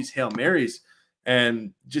 all these Hail Marys,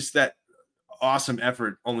 and just that awesome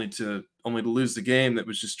effort only to lose the game. That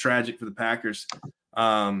was just tragic for the Packers,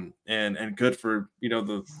 and good for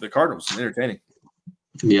the Cardinals. Entertaining.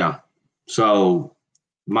 Yeah. So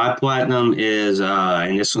my platinum is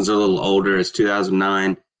and this one's a little older, it's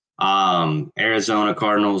 2009. Arizona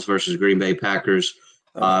Cardinals versus Green Bay Packers.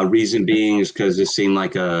 Reason being is because this seemed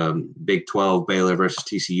like a Big 12 Baylor versus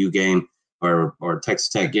TCU game or Texas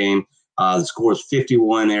Tech game. The score is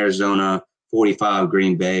 51 Arizona, 45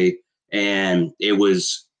 Green Bay. And it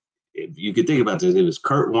was, if you could think about this, it was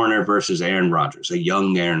Kurt Warner versus Aaron Rodgers, a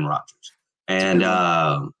young Aaron Rodgers. And,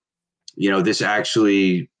 this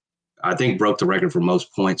actually, I think, broke the record for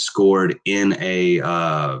most points scored in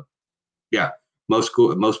a,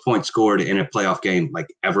 most points scored in a playoff game like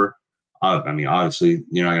ever. Obviously,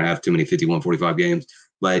 you're not going to have too many 51-45 games,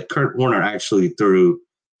 but Kurt Warner actually threw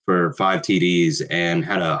for 5 TDs and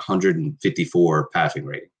had 154 passing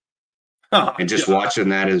rating. And just watching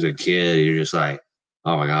that as a kid, you're just like,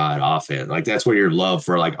 oh my God, offense. Like that's where your love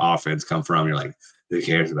for like offense come from. You're like, who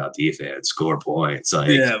cares about defense? Score points. Like,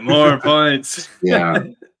 yeah, more points. Yeah.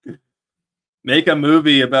 Make a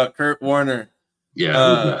movie about Kurt Warner.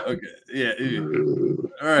 Yeah. Okay. Yeah.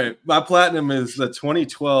 All right. My platinum is the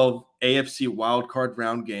 2012 AFC wildcard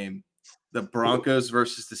round game, the Broncos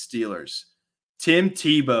versus the Steelers. Tim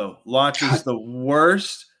Tebow launches the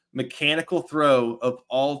worst mechanical throw of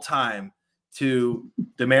all time to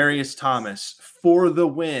Demaryius Thomas for the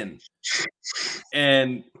win.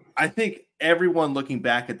 And I think everyone looking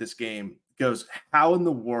back at this game goes, how in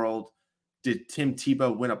the world did Tim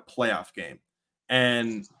Tebow win a playoff game?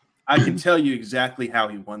 And I can tell you exactly how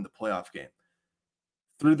he won the playoff game.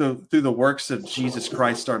 Through the works of Jesus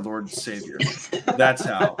Christ, our Lord and Savior. That's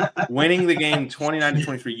how. Winning the game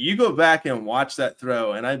 29-23. You go back and watch that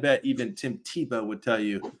throw, and I bet even Tim Tebow would tell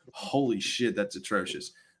you, holy shit, that's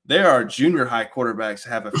atrocious. There are junior high quarterbacks that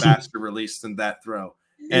have a faster release than that throw.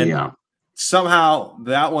 And somehow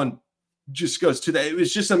that one just goes to that. It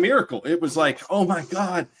was just a miracle. It was like, oh my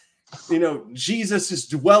God, Jesus is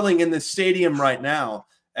dwelling in this stadium right now.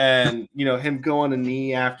 And, him going a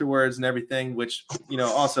knee afterwards and everything, which,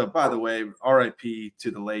 also, by the way, RIP to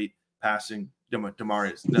the late passing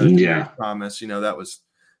Demaryius Thomas.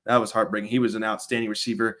 That was heartbreaking. He was an outstanding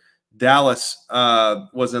receiver. Dallas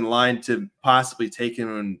was in line to possibly take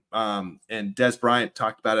him. And Des Bryant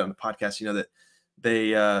talked about it on the podcast,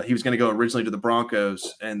 that he was going to go originally to the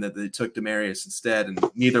Broncos and that they took Demaryius instead. And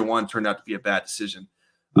neither one turned out to be a bad decision.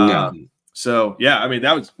 No. So, yeah,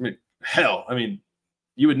 that was hell.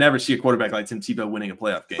 You would never see a quarterback like Tim Tebow winning a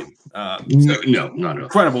playoff game. No, not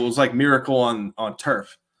incredible. It was like miracle on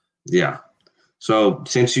turf. Yeah. So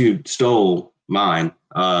since you stole mine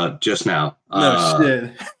just now,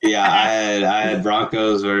 shit. Yeah, I had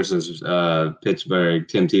Broncos versus Pittsburgh.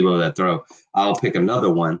 Tim Tebow that throw. I'll pick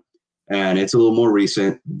another one, and it's a little more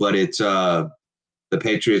recent, but it's the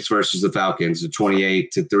Patriots versus the Falcons, the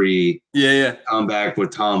 28-3 comeback with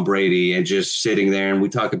Tom Brady and just sitting there. And we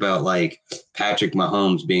talk about like Patrick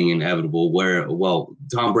Mahomes being inevitable,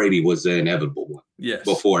 Tom Brady was the inevitable one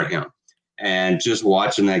before him. And just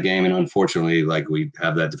watching that game, and unfortunately, like we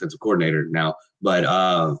have that defensive coordinator now, but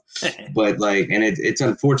like, and it's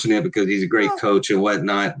unfortunate because he's a great coach and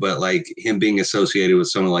whatnot, but like him being associated with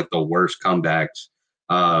some of like the worst comebacks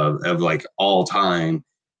of like all time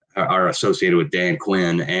are associated with Dan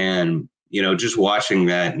Quinn. And, just watching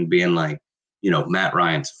that and being like, Matt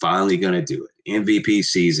Ryan's finally going to do it. MVP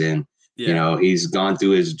season. Yeah. He's gone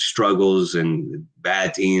through his struggles and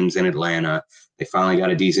bad teams in Atlanta. They finally got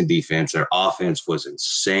a decent defense. Their offense was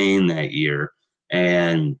insane that year.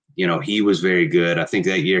 And, he was very good. I think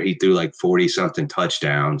that year he threw like 40-something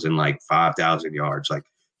touchdowns and like 5,000 yards. Like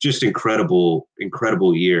just incredible,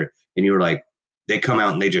 incredible year. And you were like, they come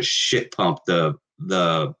out and they just shit pump the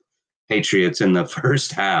Patriots in the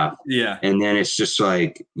first half. Yeah. And then it's just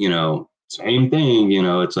like, same thing,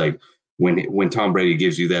 it's like when Tom Brady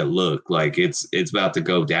gives you that look, like it's about to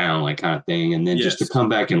go down, like kind of thing. And then just to come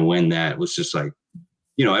back and win that was just like,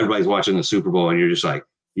 everybody's watching the Super Bowl and you're just like,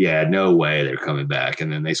 yeah, no way they're coming back.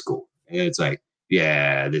 And then they score. And it's like,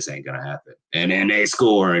 yeah, this ain't going to happen. And then they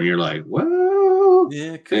score and you're like, well,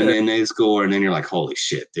 yeah, and then they score and then you're like, holy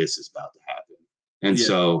shit, this is about to happen. And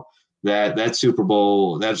so that Super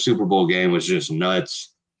Bowl game was just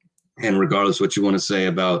nuts. And regardless what you want to say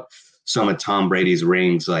about some of Tom Brady's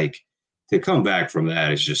rings, like to come back from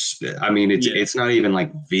that is just, it's not even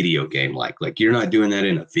like video game like you're not doing that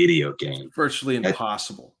in a video game. Virtually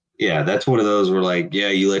impossible. That's one of those where like,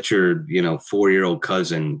 you let your 4-year-old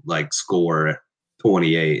cousin like score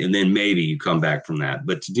 28 and then maybe you come back from that.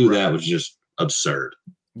 But to do that was just absurd.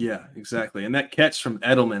 Yeah, exactly. And that catch from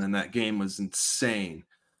Edelman in that game was insane.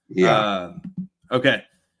 Yeah. Okay.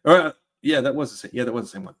 That was the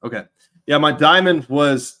same one. Okay. Yeah, my diamond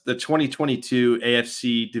was the 2022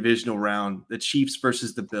 AFC divisional round, the Chiefs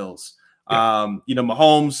versus the Bills. Yeah.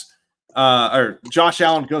 Mahomes or Josh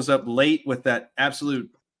Allen goes up late with that absolute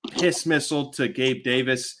piss missile to Gabe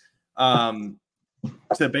Davis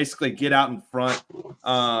to basically get out in front.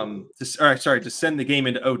 To send the game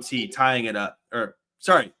into OT, tying it up.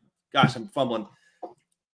 I'm fumbling.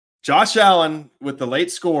 Josh Allen with the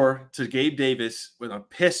late score to Gabe Davis with a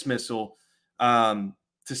piss missile to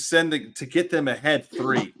get them ahead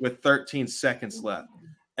 3 with 13 seconds left.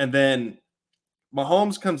 And then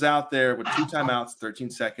Mahomes comes out there with 2 timeouts,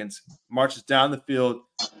 13 seconds, marches down the field,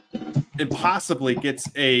 impossibly gets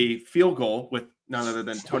a field goal with none other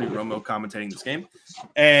than Tony Romo commentating this game.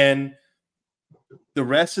 And the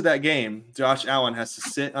rest of that game, Josh Allen has to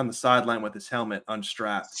sit on the sideline with his helmet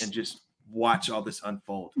unstrapped and just watch all this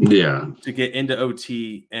unfold. Yeah. To get into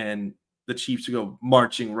OT and the Chiefs to go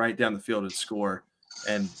marching right down the field and score.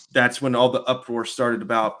 And that's when all the uproar started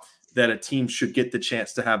about that a team should get the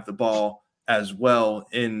chance to have the ball as well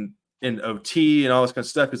in OT and all this kind of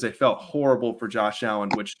stuff because they felt horrible for Josh Allen,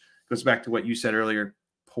 which goes back to what you said earlier,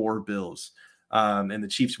 poor Bills. And the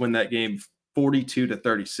Chiefs win that game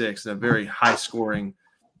 42-36 in a very high scoring,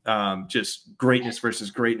 just greatness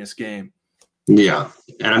versus greatness game. Yeah.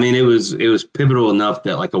 And it was pivotal enough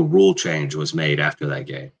that like a rule change was made after that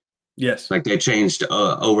game. Yes. Like they changed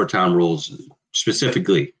overtime rules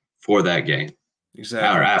specifically for that game. Exactly.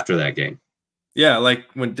 Or after that game. Yeah. Like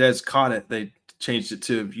when Dez caught it, they changed it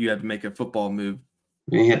to you had to make a football move.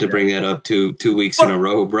 You had to bring that up two weeks in a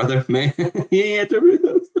row, brother, man. You had to bring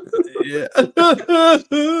that. Yeah.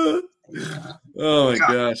 Oh my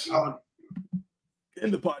gosh.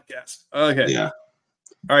 In the podcast. Okay. Yeah.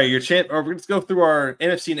 All right, we're going to go through our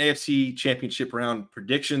NFC and AFC championship round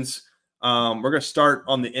predictions. We're going to start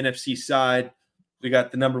on the NFC side. we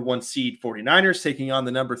got the number 1 seed 49ers taking on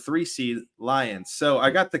the number 3 seed Lions. So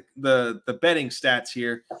I got the betting stats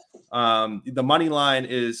here. The money line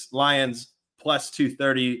is Lions plus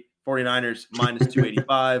 230, 49ers minus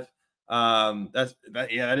 285.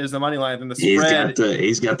 That is the money line. And the spread,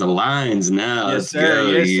 he's got the lines now. Yes, Let's sir.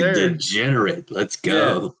 go. Yes, You sir. degenerate. Let's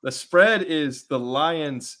go. Yeah, the spread is the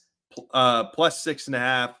Lions plus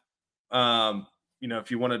 6.5.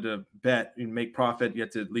 If you wanted to bet and make profit, you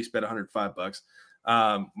have to at least bet $105.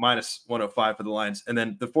 Minus 105 for the Lions, and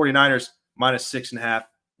then the 49ers minus 6.5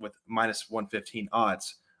 with minus 115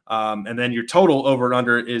 odds. And then your total over and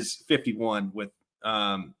under is 51 with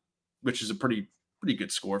which is a pretty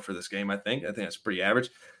good score for this game. I think that's pretty average.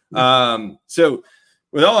 So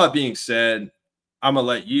with all that being said, I'm gonna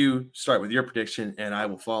let you start with your prediction and I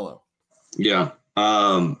will follow. Yeah.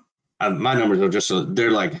 My numbers are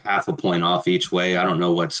they're like half a point off each way. I don't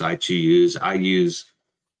know what site you use. I use,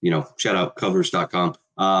 shout out covers.com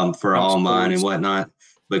for all mine and whatnot,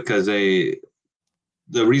 because the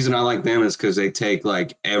reason I like them is because they take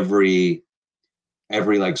like every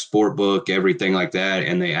like sport book, everything like that,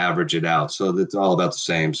 and they average it out. So it's all about the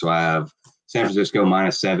same. So I have San Francisco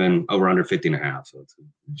 -7, over under 50.5. So it's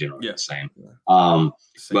generally the same.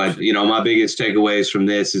 But my biggest takeaways from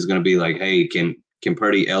this is going to be like, hey, can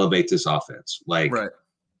Purdy elevate this offense? Like,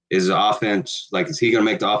 is the offense, like, is he going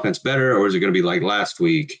to make the offense better, or is it going to be like last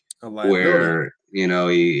week where,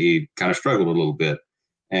 he kind of struggled a little bit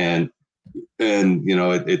and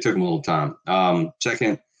it took him a little time.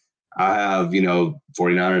 Second, I have,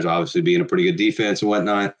 49ers obviously being a pretty good defense and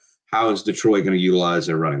whatnot. How is Detroit going to utilize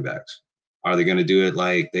their running backs? Are they going to do it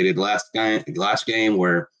like they did last game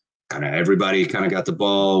where kind of everybody kind of got the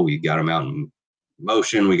ball? We got them out in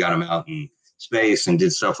motion. We got them out in space and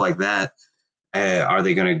did stuff like that. Are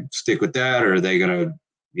they going to stick with that, or are they going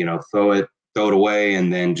to, throw it away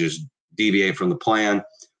and then just deviate from the plan?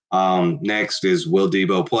 Next is, will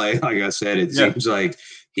Debo play? Like I said, it seems like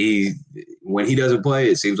when he doesn't play,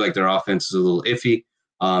 it seems like their offense is a little iffy.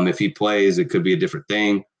 If he plays, it could be a different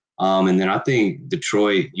thing. And then I think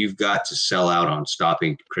Detroit, you've got to sell out on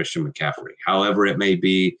stopping Christian McCaffrey. However it may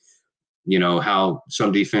be, how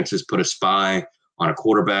some defenses put a spy on a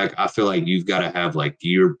quarterback. I feel like you've got to have like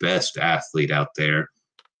your best athlete out there,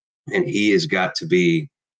 and he has got to be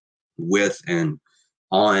with and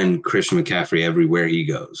on Christian McCaffrey everywhere he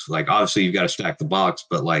goes. Like, obviously you've got to stack the box,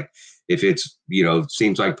 but like if it's,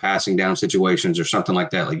 seems like passing down situations or something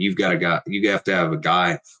like that, like you have to have a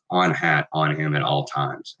guy on him at all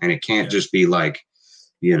times. And it can't just be like,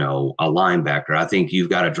 a linebacker. I think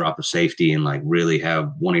you've got to drop a safety and like really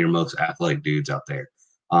have one of your most athletic dudes out there.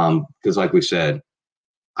 Because like we said,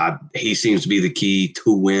 he seems to be the key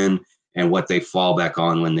to win and what they fall back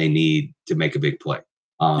on when they need to make a big play.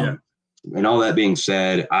 And all that being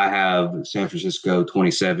said, I have San Francisco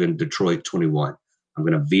 27, Detroit 21. I'm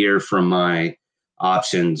going to veer from my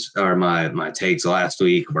options or my takes last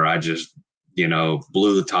week where I just,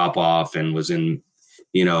 blew the top off and was in,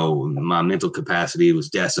 my mental capacity was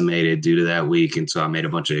decimated due to that week. And so I made a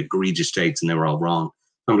bunch of egregious takes and they were all wrong.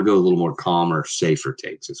 I'm going to go a little more calmer, safer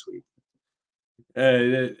takes this week.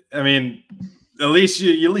 I mean, at least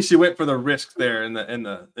you went for the risk there in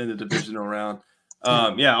the divisional round.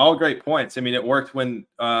 All great points. I mean, it worked when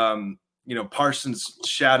Parsons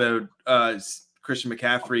shadowed Christian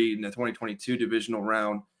McCaffrey in the 2022 divisional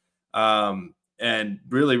round, and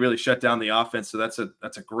really shut down the offense. So that's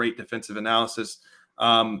a great defensive analysis.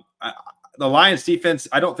 The Lions defense,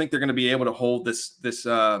 I don't think they're going to be able to hold this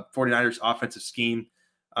 49ers offensive scheme.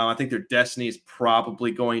 I think their destiny is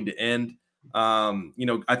probably going to end.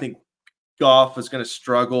 I think Goff is going to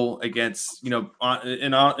struggle against, in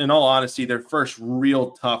all honesty, their first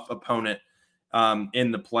real tough opponent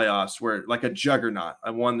in the playoffs, where like a juggernaut,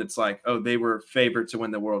 one that's like, they were favored to win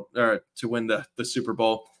the Super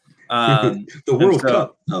Bowl, the World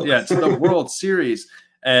Cup. It's the World Series.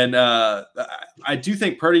 And I do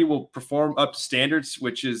think Purdy will perform up to standards,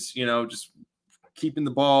 which is, just keeping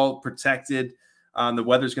the ball protected. The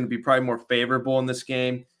weather's going to be probably more favorable in this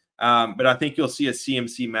game. But I think you'll see a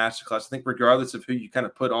CMC masterclass. I think regardless of who you kind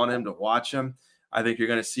of put on him to watch him, I think you're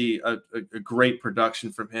going to see a great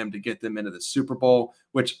production from him to get them into the Super Bowl,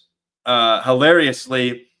 which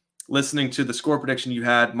hilariously, listening to the score prediction you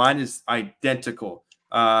had, mine is identical.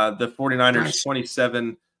 The 49ers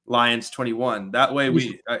 27, Lions 21. That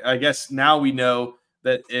way I guess now we know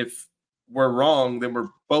that if we're wrong, then we're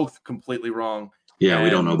both completely wrong. Yeah,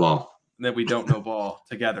 we don't know ball. Then we don't know ball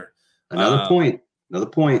together. Another point.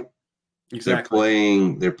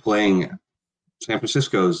 Exactly. They're playing San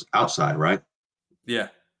Francisco's outside, right? Yeah.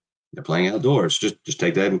 They're playing outdoors. Just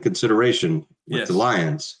take that in consideration with the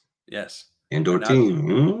Lions. Yes. Indoor team.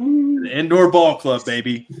 An indoor ball club,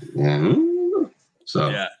 baby. Yeah. So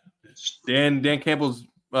yeah. Dan Campbell's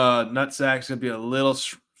nutsack's gonna be a little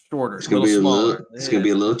shorter. It's gonna be smaller. It's gonna be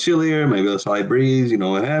a little chillier, maybe a slight breeze. You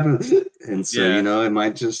know what happens, and so it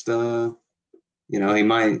might just he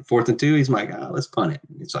might 4th and 2. He's like, let's punt it.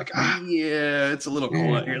 It's like, yeah, it's a little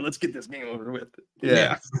cool out here. Let's get this game over with.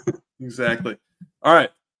 Yeah. Exactly. All right.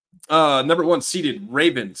 Number 1 seeded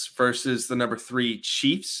Ravens versus the number 3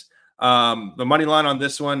 Chiefs. The money line on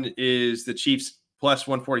this one is the Chiefs plus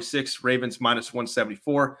 146, Ravens minus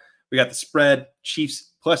 174. We got the spread,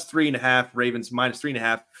 Chiefs plus 3.5, Ravens minus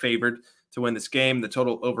 3.5 favored to win this game. The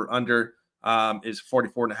total over under is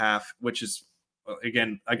 44.5, which is,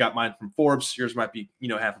 again, I got mine from Forbes. Yours might be,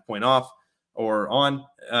 half a point off or on.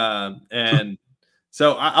 And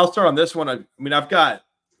so I'll start on this one.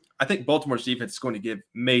 I think Baltimore's defense is going to give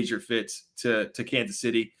major fits to Kansas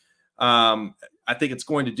City. I think it's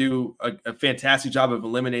going to do a fantastic job of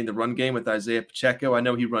eliminating the run game with Isaiah Pacheco. I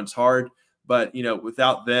know he runs hard, but,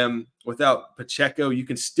 without Pacheco, you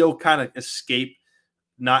can still kind of escape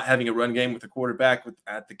not having a run game with a quarterback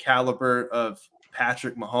at the caliber of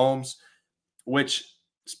Patrick Mahomes, which,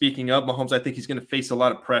 speaking of Mahomes, I think he's going to face a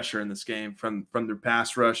lot of pressure in this game from their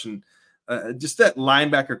pass rush. And just that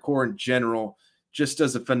linebacker core in general just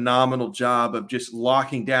does a phenomenal job of just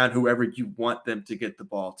locking down whoever you want them to get the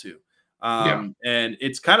ball to. And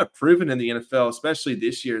it's kind of proven in the NFL, especially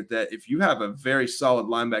this year, that if you have a very solid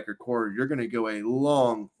linebacker core, you're going to go a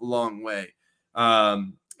long, long way.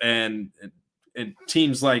 And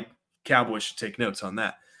teams like Cowboys should take notes on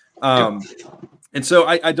that. And so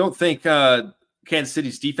I don't think Kansas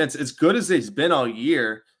City's defense, as good as it's been all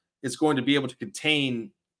year, is going to be able to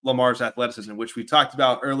contain Lamar's athleticism, which we talked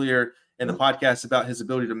about earlier in the podcast about his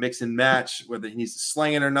ability to mix and match, whether he needs to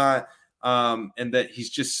sling it or not. And that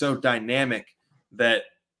he's just so dynamic that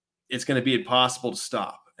it's going to be impossible to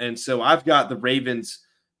stop. And so I've got the Ravens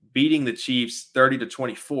beating the Chiefs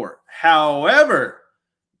 30-24. However,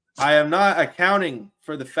 I am not accounting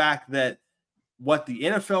for the fact that what the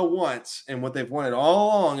NFL wants and what they've wanted all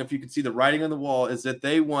along, if you can see the writing on the wall, is that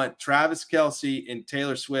they want Travis Kelce and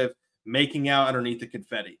Taylor Swift making out underneath the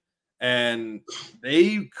confetti. And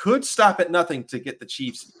they could stop at nothing to get the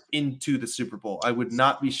Chiefs into the Super Bowl. I would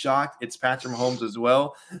not be shocked. It's Patrick Mahomes as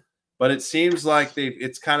well. But it seems like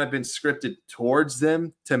it's kind of been scripted towards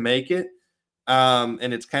them to make it.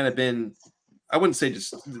 And it's kind of been, I wouldn't say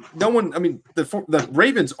just no one. I mean, the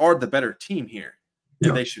Ravens are the better team here,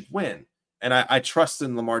 and they should win. And I trust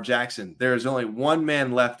in Lamar Jackson. There is only one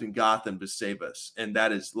man left in Gotham to save us, and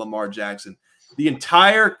that is Lamar Jackson. The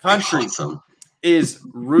entire country is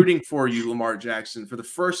rooting for you, Lamar Jackson. For the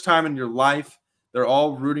first time in your life, they're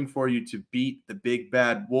all rooting for you to beat the big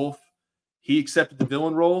bad wolf. He accepted the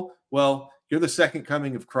villain role. Well, you're the second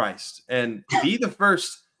coming of Christ, and be the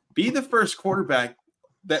first quarterback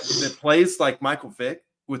that plays like Michael Vick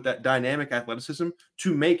with that dynamic athleticism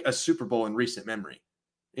to make a Super Bowl in recent memory.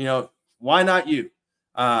 Why not you?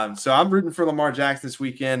 So I'm rooting for Lamar Jackson this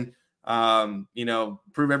weekend.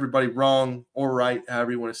 Prove everybody wrong or right,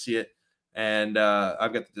 however you want to see it. And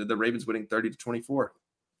I've got the Ravens winning 30-24.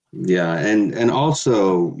 Yeah, and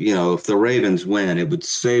also, if the Ravens win, it would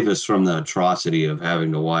save us from the atrocity of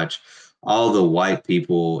having to watch all the white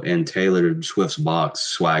people in Taylor Swift's box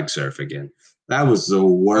swag surf again. That was the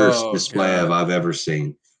worst display I've ever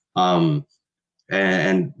seen. And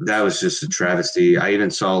that was just a travesty. I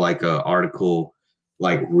even saw an article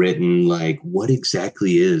written what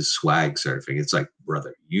exactly is swag surfing? It's like,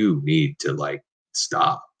 brother, you need to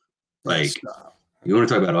stop. Stop. You want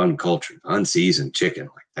to talk about uncultured, unseasoned chicken?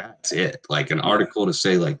 That's it. An article to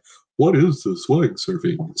say what is the swag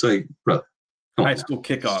surfing? It's like, brother, high school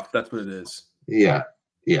kickoff. That's what it is. Yeah.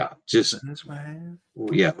 Just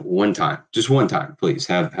one time, just one time, please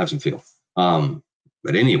have some feel.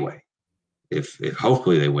 But anyway, if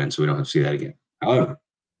hopefully they win, so we don't have to see that again. However,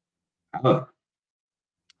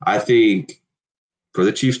 I think for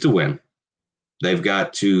the Chiefs to win, they've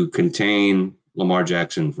got to contain Lamar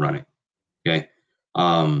Jackson running. Okay.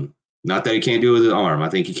 Not that he can't do it with his arm. I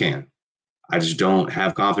think he can. I just don't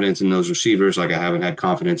have confidence in those receivers like I haven't had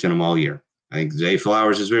confidence in them all year. I think Zay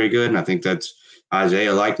Flowers is very good, and I think that's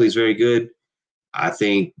Isaiah Likely is very good. I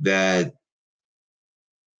think that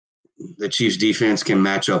the Chiefs defense can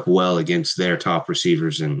match up well against their top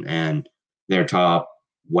receivers and their top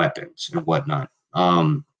weapons and whatnot.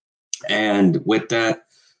 And with that,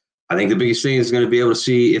 I think the biggest thing is going to be able to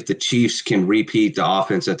see if the Chiefs can repeat the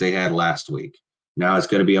offense that they had last week. Now it's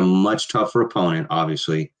going to be a much tougher opponent,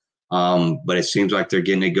 obviously, but it seems like they're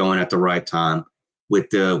getting it going at the right time. With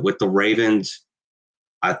the Ravens,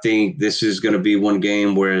 I think this is going to be one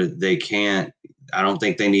game where they can't. I don't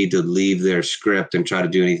think they need to leave their script and try to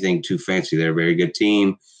do anything too fancy. They're a very good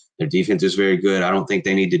team. Their defense is very good. I don't think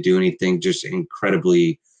they need to do anything just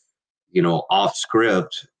incredibly, off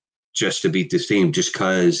script just to beat this team. Just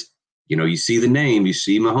because, you see the name, you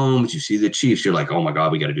see Mahomes, you see the Chiefs, you're like, oh my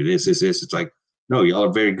God, we got to do this. It's like, no, y'all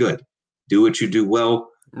are very good. Do what you do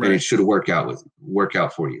well, right. And it should work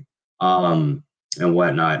out for you, and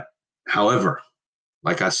whatnot. However,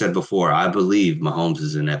 like I said before, I believe Mahomes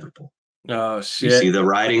is inevitable. Oh, shit. You see the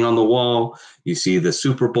writing on the wall. You see the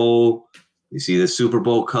Super Bowl. You see the Super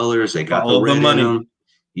Bowl colors. They got the red in them.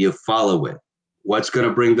 You follow it. What's going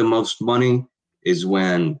to bring the most money is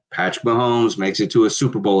when Patrick Mahomes makes it to a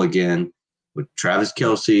Super Bowl again with Travis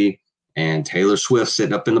Kelce and Taylor Swift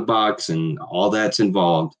sitting up in the box and all that's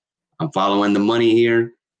involved. I'm following the money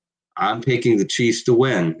here. I'm picking the Chiefs to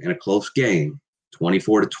win in a close game,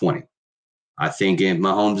 24-20. I think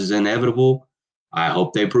Mahomes is inevitable. I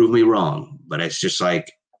hope they prove me wrong. But it's just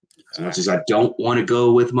like, as much as I don't want to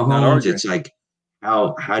go with Mahomes, it's like,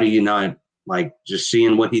 how do you not, like, just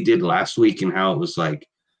seeing what he did last week and how it was like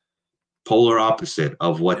polar opposite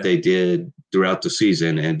of what they did throughout the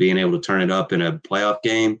season and being able to turn it up in a playoff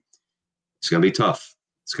game, it's going to be tough.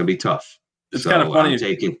 It's going to be tough. It's kind of funny.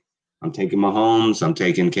 I'm taking Mahomes. I'm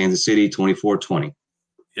taking Kansas City 24-20.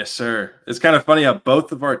 Yes, sir. It's kind of funny how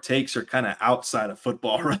both of our takes are kind of outside of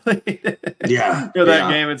football, really. Yeah. That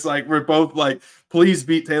game, it's like we're both like, please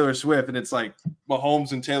beat Taylor Swift. And it's like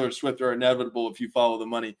Mahomes and Taylor Swift are inevitable if you follow the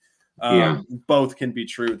money. Both can be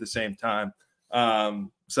true at the same time.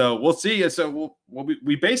 So we'll see. So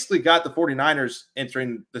we basically got the 49ers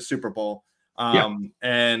entering the Super Bowl.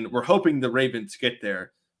 And we're hoping the Ravens get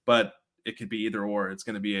there. But it could be either or. It's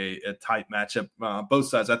going to be a tight matchup. Both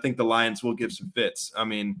sides. I think the Lions will give some fits. I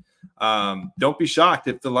mean, don't be shocked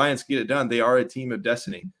if the Lions get it done. They are a team of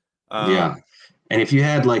destiny. And if you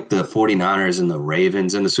had like the 49ers and the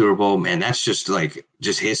Ravens in the Super Bowl, man, that's just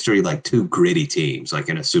history, like two gritty teams, like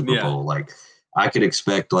in a Super Bowl. Like I could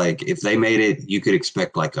expect, like, if they made it, you could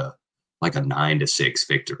expect like a 9-6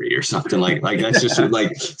 victory or something like that's just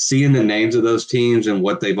like seeing the names of those teams and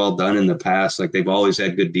what they've all done in the past. Like they've always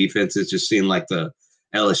had good defenses. Just seeing like the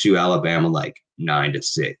LSU Alabama, like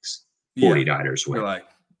 9-6 49ers win. You're like,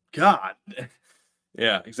 God.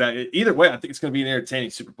 Yeah, exactly. Either way, I think it's going to be an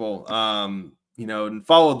entertaining Super Bowl. And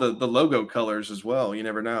follow the logo colors as well. You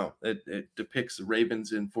never know. It depicts the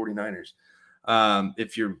Ravens and 49ers.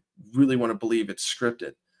 If you really want to believe it's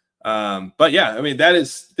scripted. But yeah, I mean,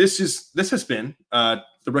 this has been the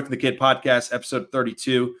Rook and the Kid podcast, episode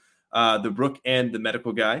 32, the Rook and the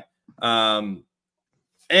Medical Guy.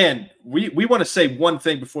 And we want to say one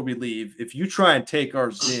thing before we leave. If you try and take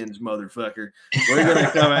our Zins, motherfucker, we're going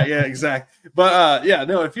to come out. Yeah, exactly. But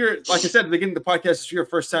if you're, like I said at the beginning of the podcast, if you're a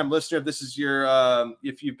first-time listener, if this is your,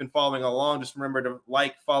 if you've been following along, just remember to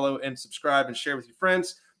like, follow, and subscribe and share with your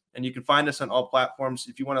friends. And you can find us on all platforms.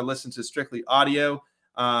 If you want to listen to strictly audio,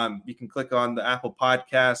 you can click on the Apple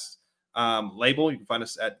Podcast label. You can find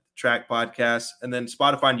us at TRAK Podcast, and then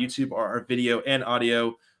Spotify and YouTube are our video and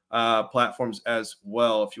audio platforms as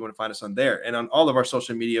well, if you want to find us on there. And on all of our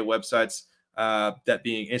social media websites, that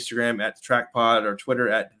being Instagram at TRAK Pod or Twitter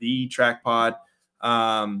at the TRAK Pod.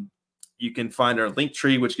 You can find our link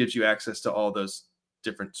tree, which gives you access to all those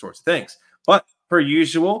different sorts of things. But per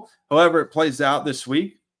usual, however it plays out this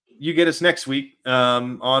week, you get us next week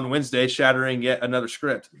on Wednesday, shattering yet another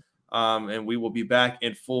script. And we will be back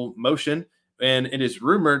in full motion. And it is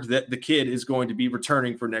rumored that the kid is going to be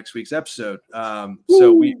returning for next week's episode.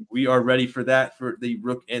 So we are ready for that, for the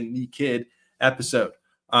Rook and the Kid episode.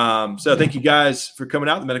 So thank you guys for coming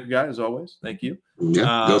out. The Medical Guy, as always. Thank you.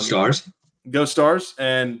 Yeah, go Stars. Go Stars.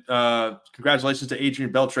 And congratulations to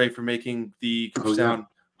Adrian Beltre for making the Cooperstown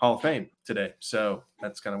Hall of Fame today. So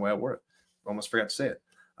that's kind of why I wore it. Almost forgot to say it.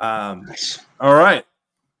 Nice. All right.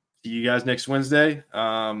 See you guys next Wednesday.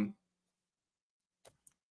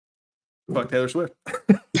 Fuck Taylor Swift.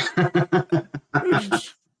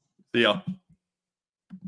 See y'all.